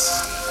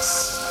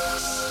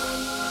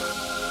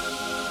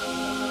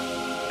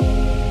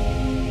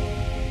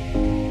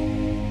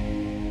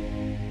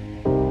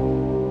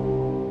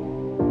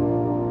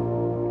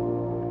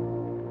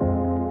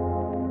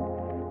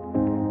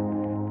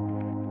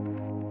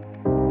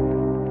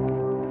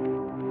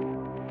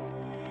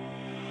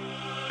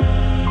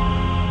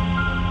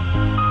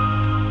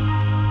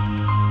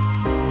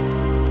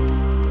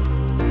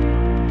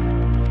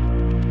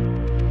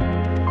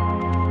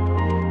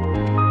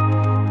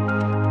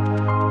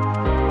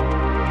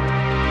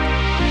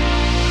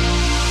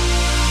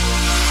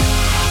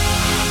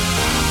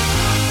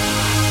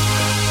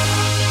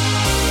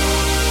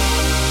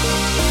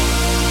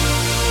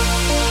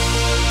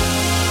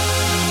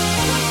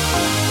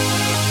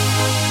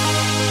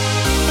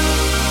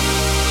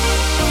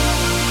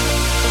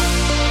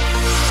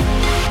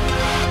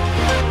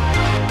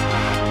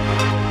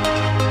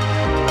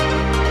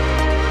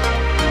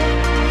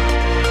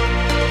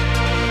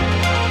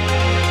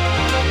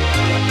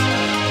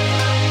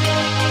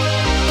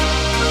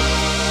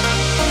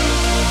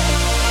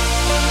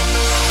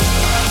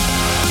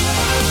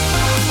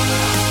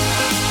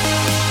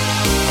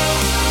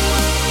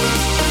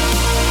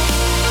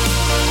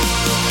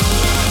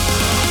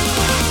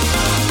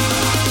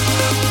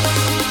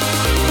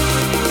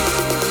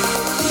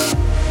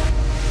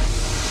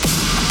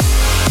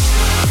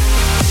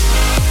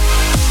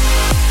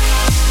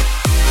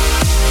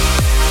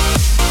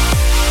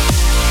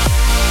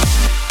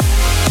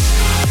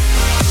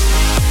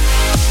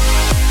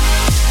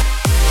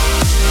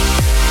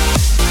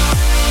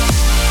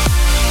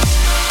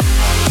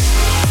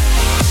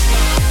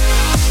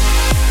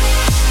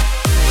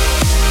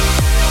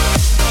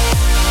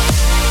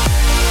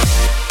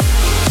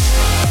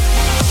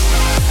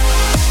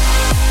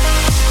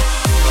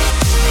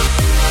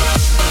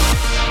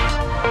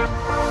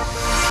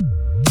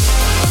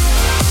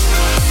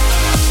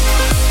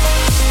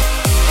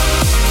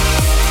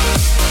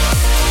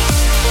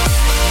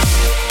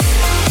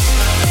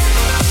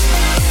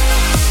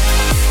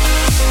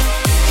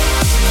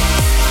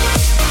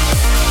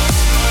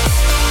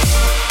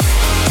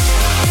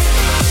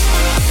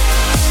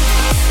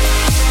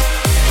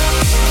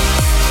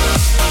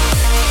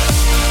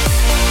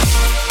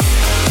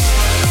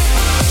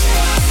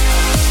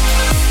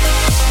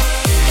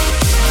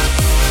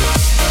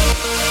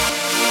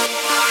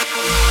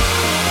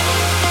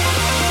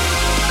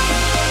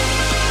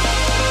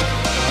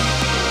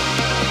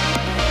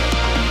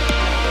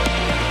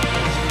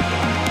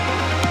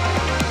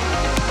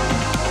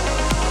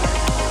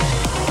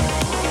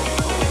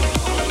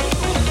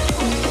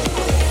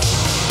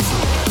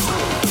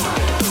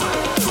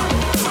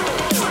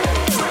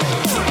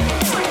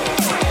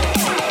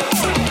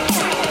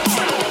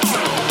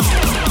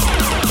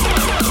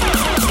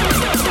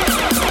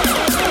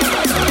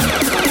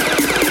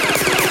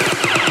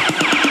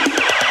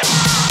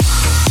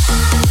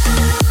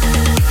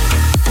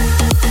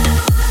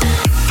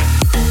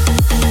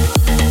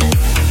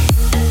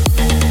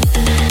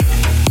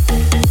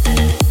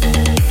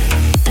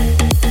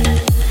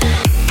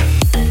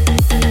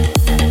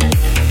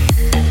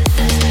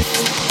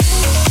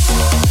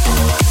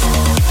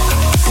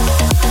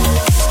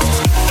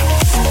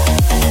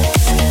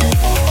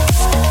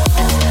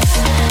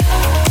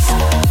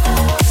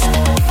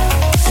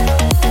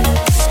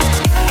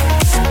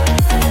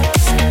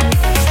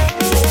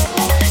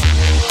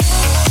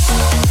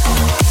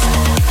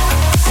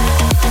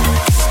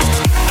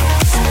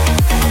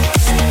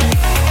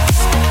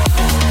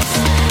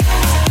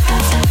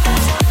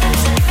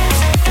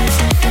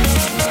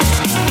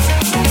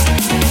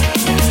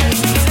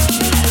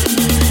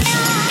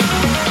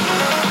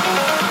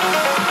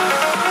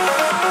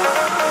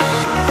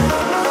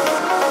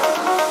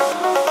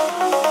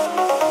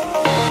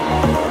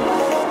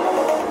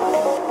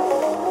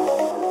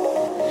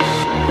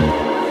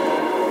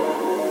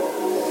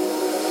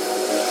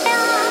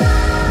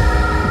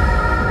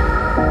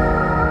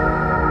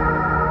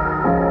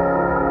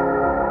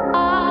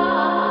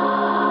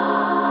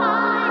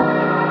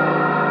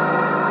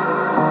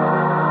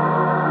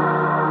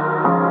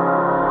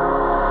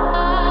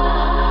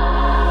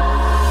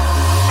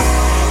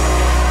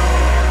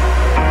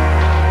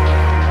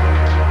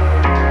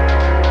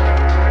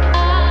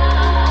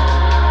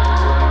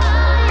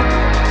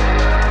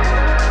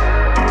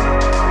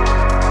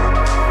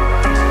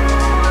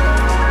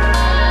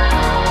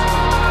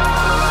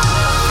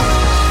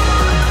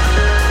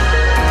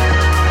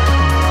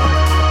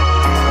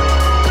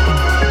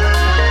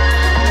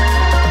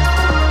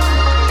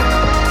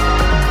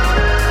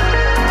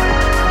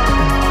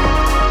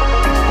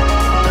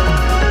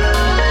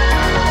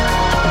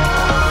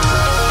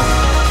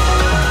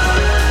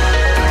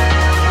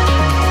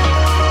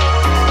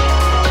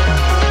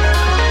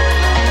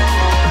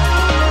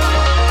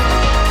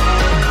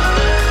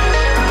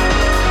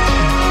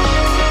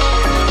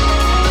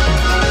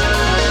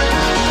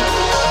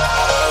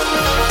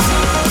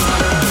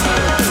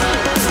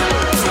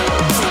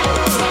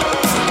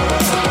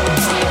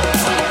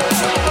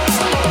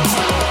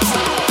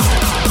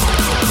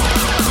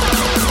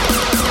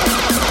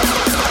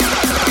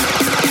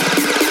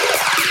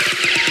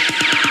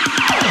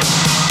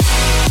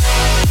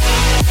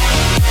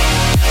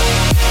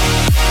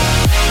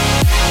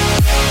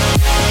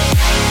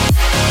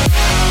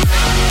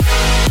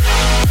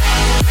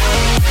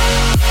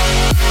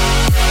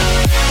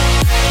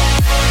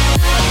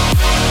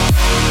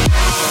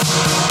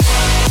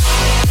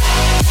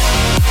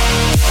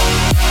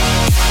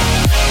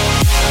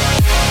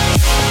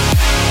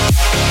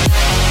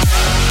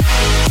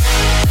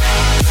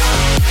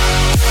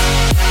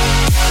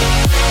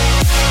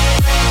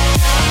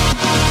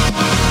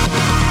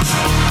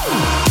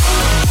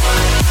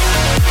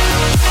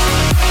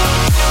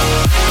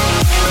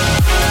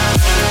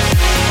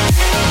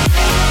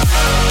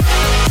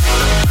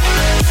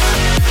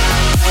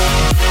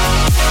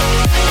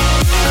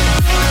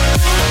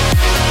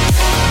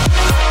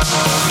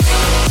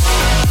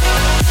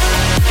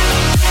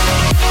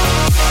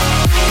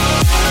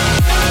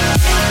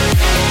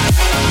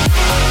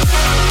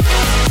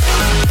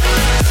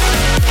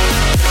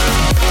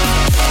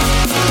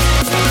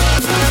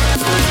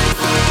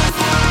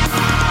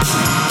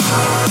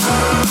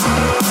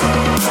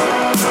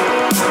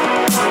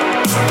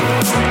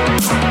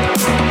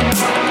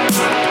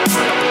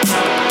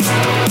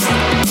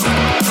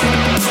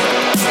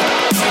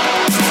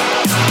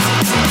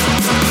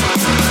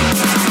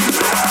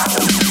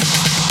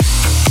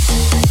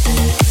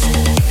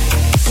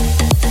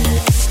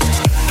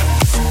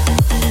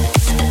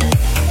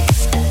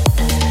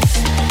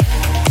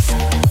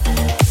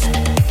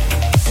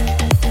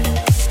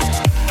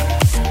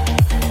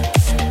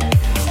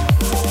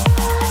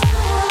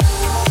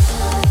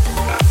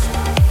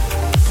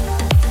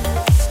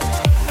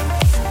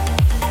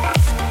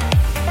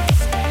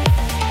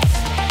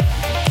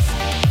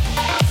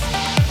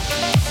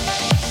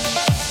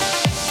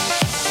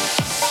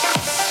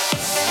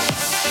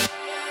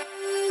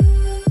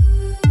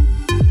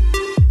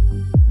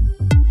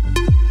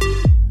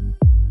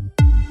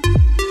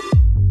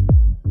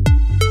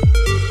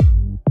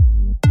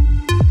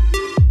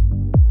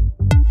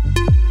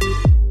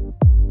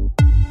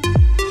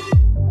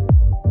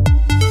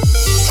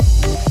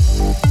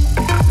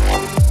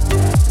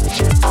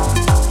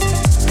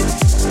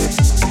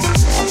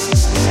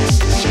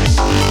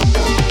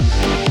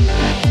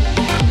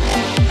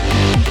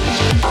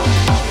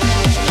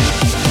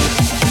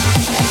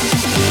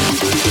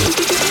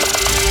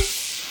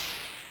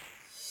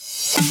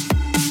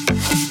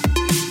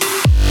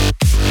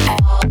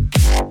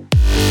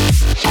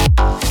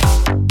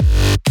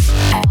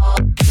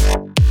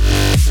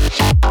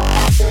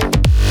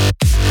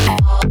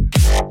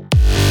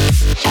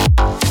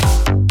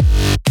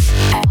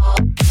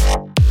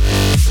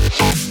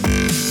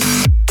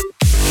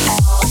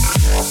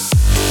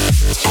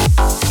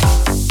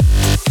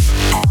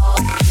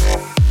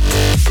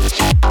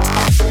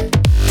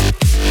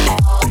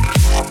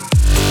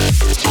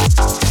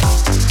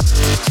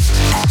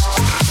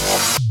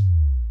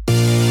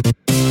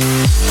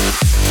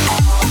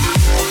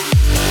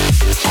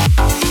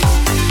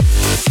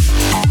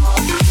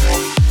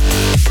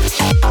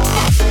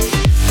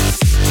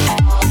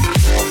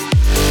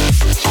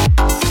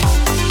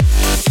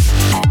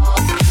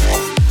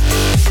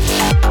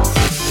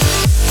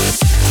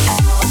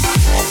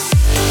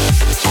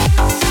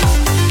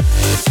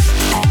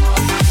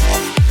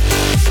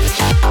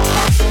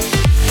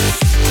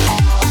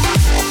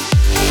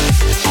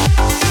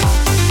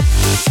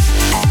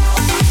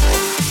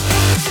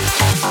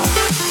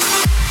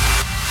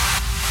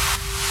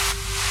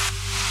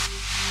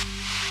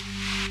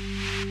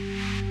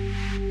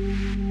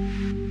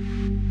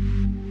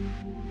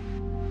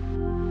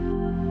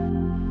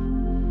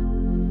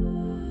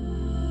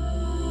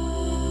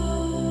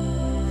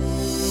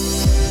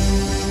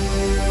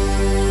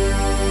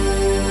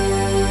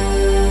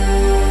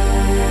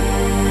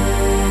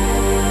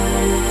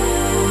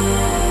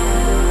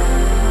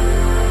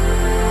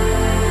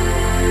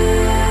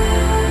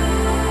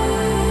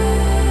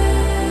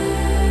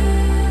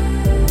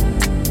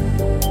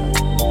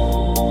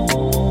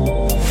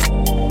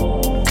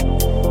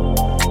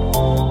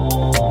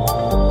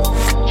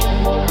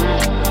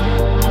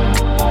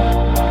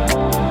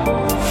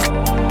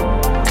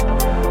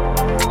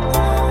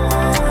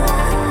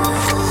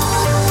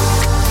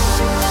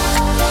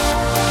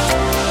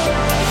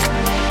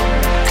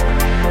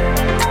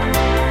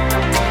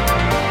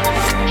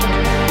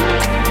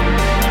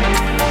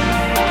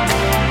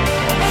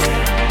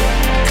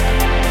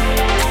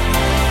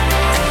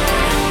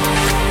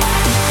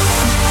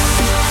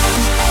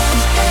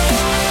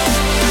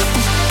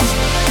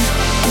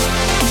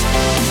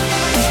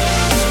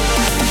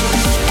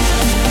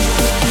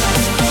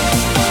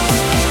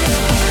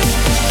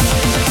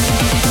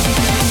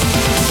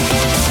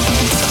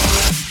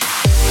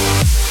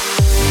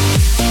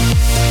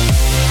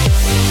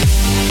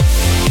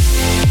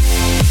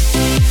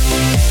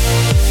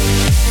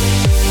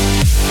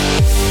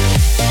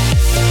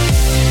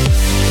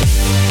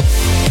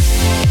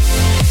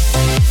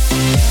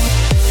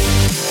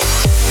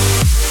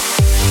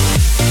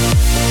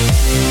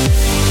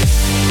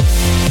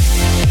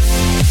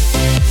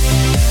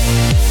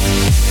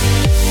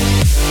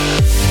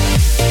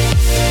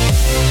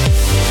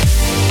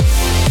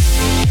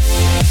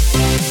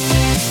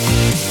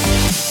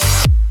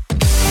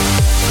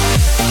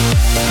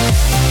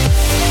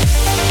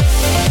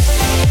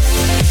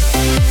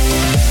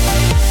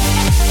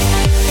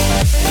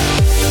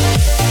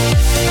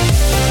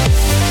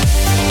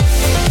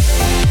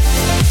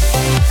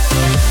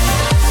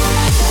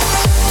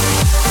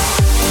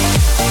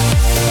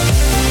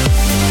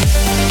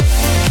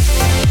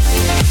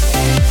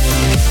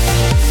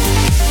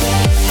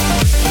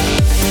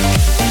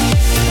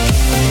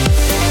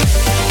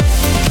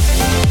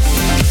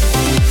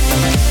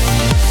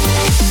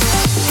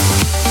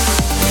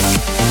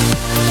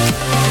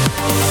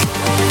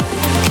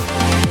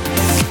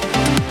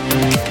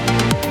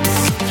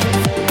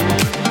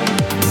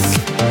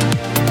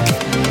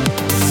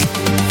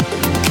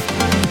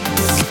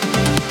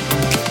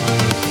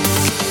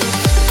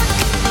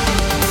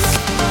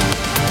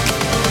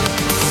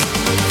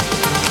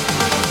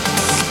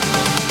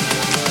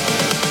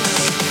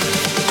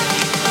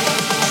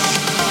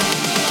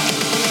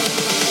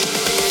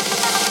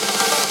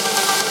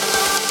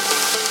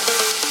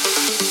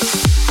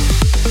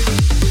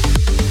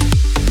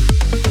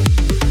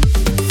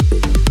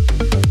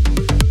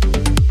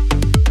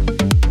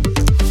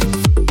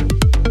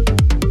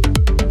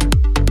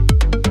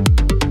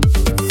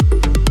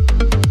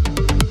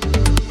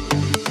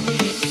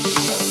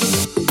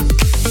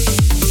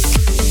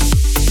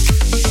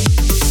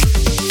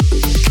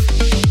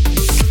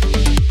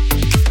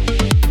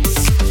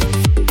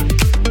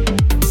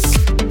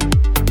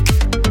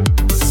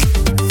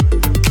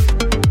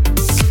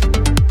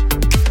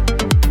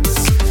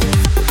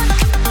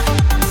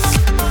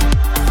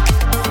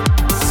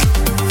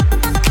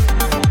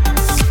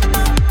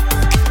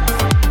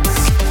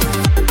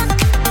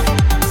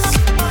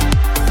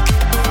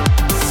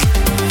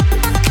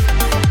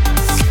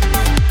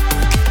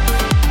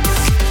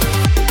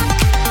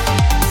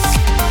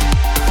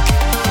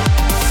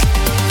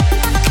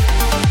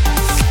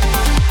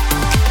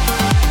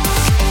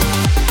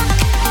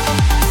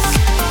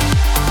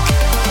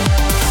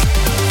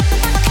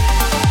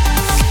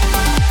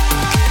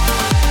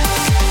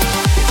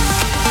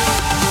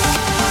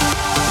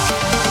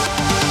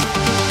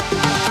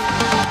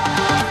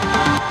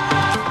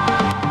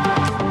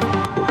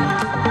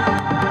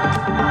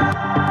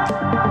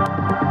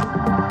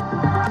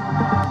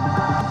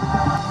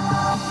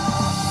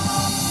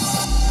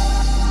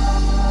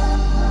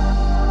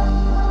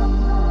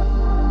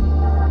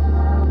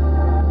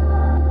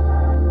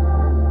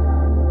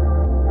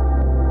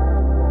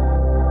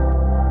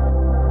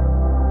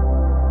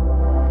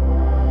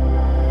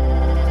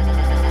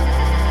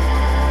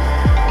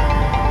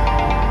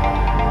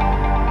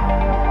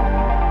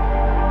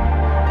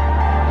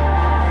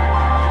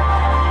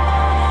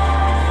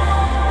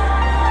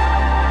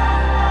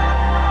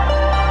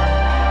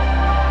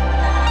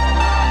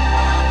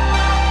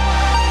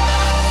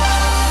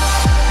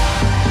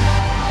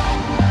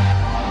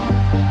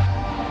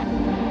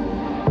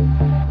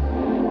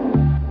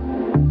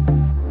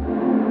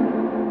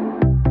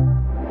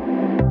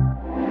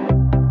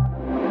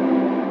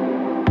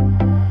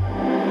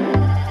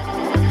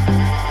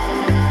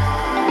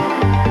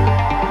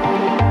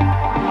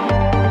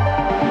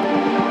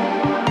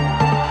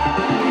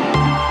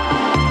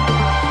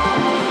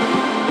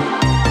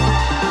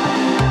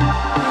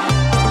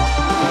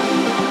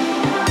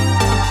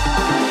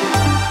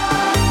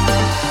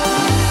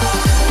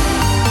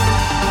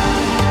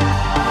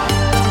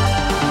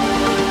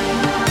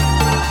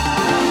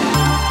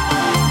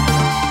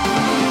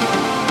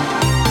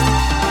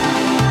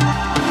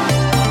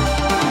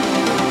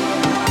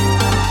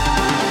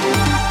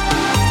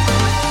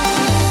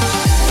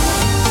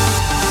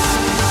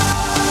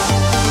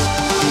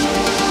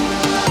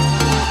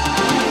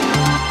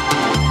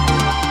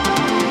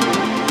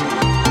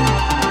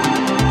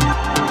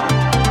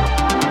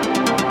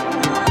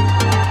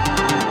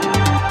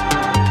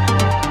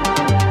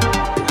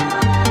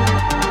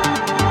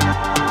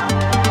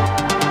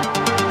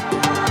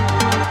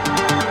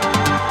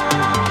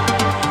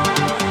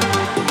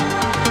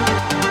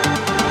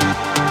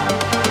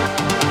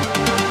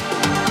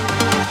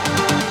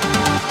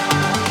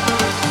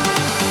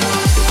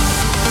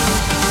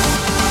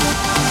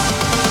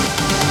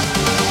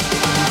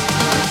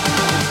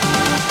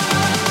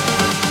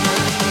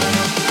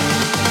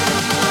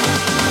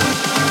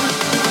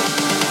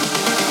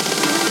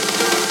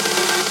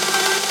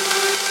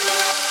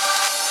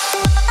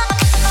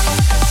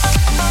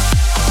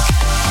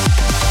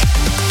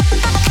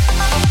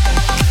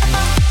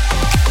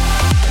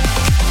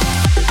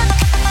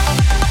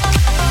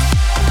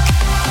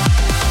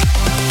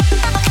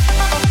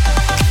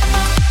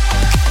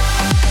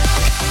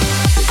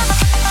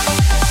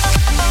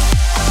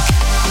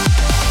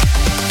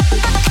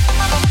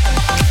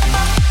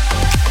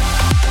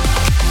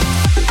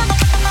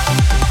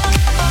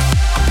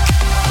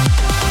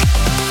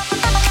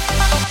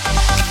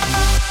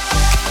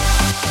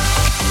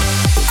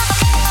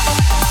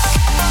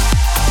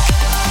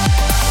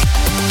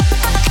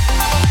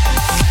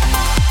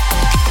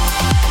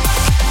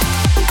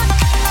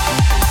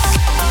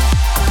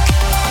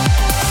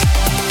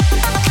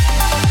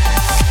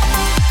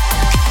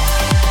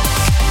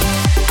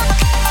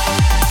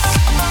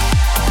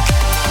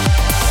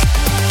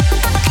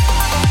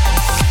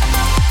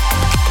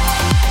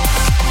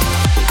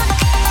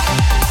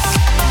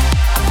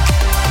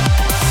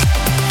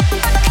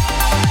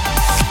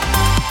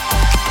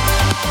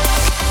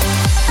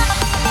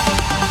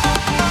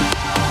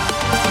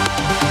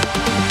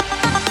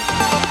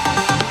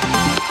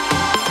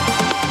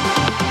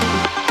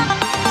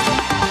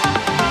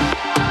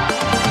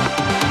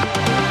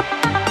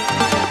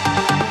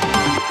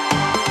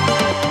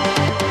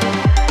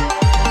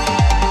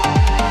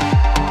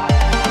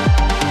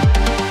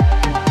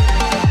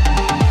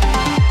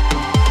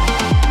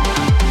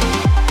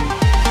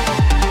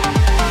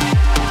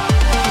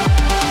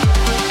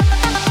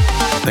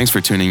 Thanks for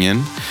tuning in.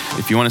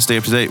 If you want to stay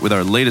up to date with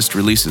our latest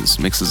releases,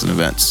 mixes, and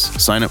events,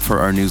 sign up for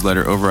our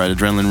newsletter over at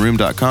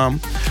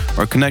adrenalinroom.com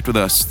or connect with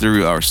us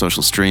through our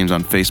social streams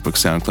on Facebook,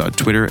 SoundCloud,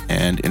 Twitter,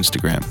 and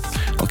Instagram.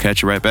 I'll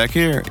catch you right back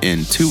here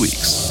in 2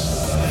 weeks.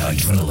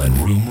 Adrenaline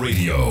Room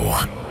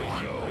Radio.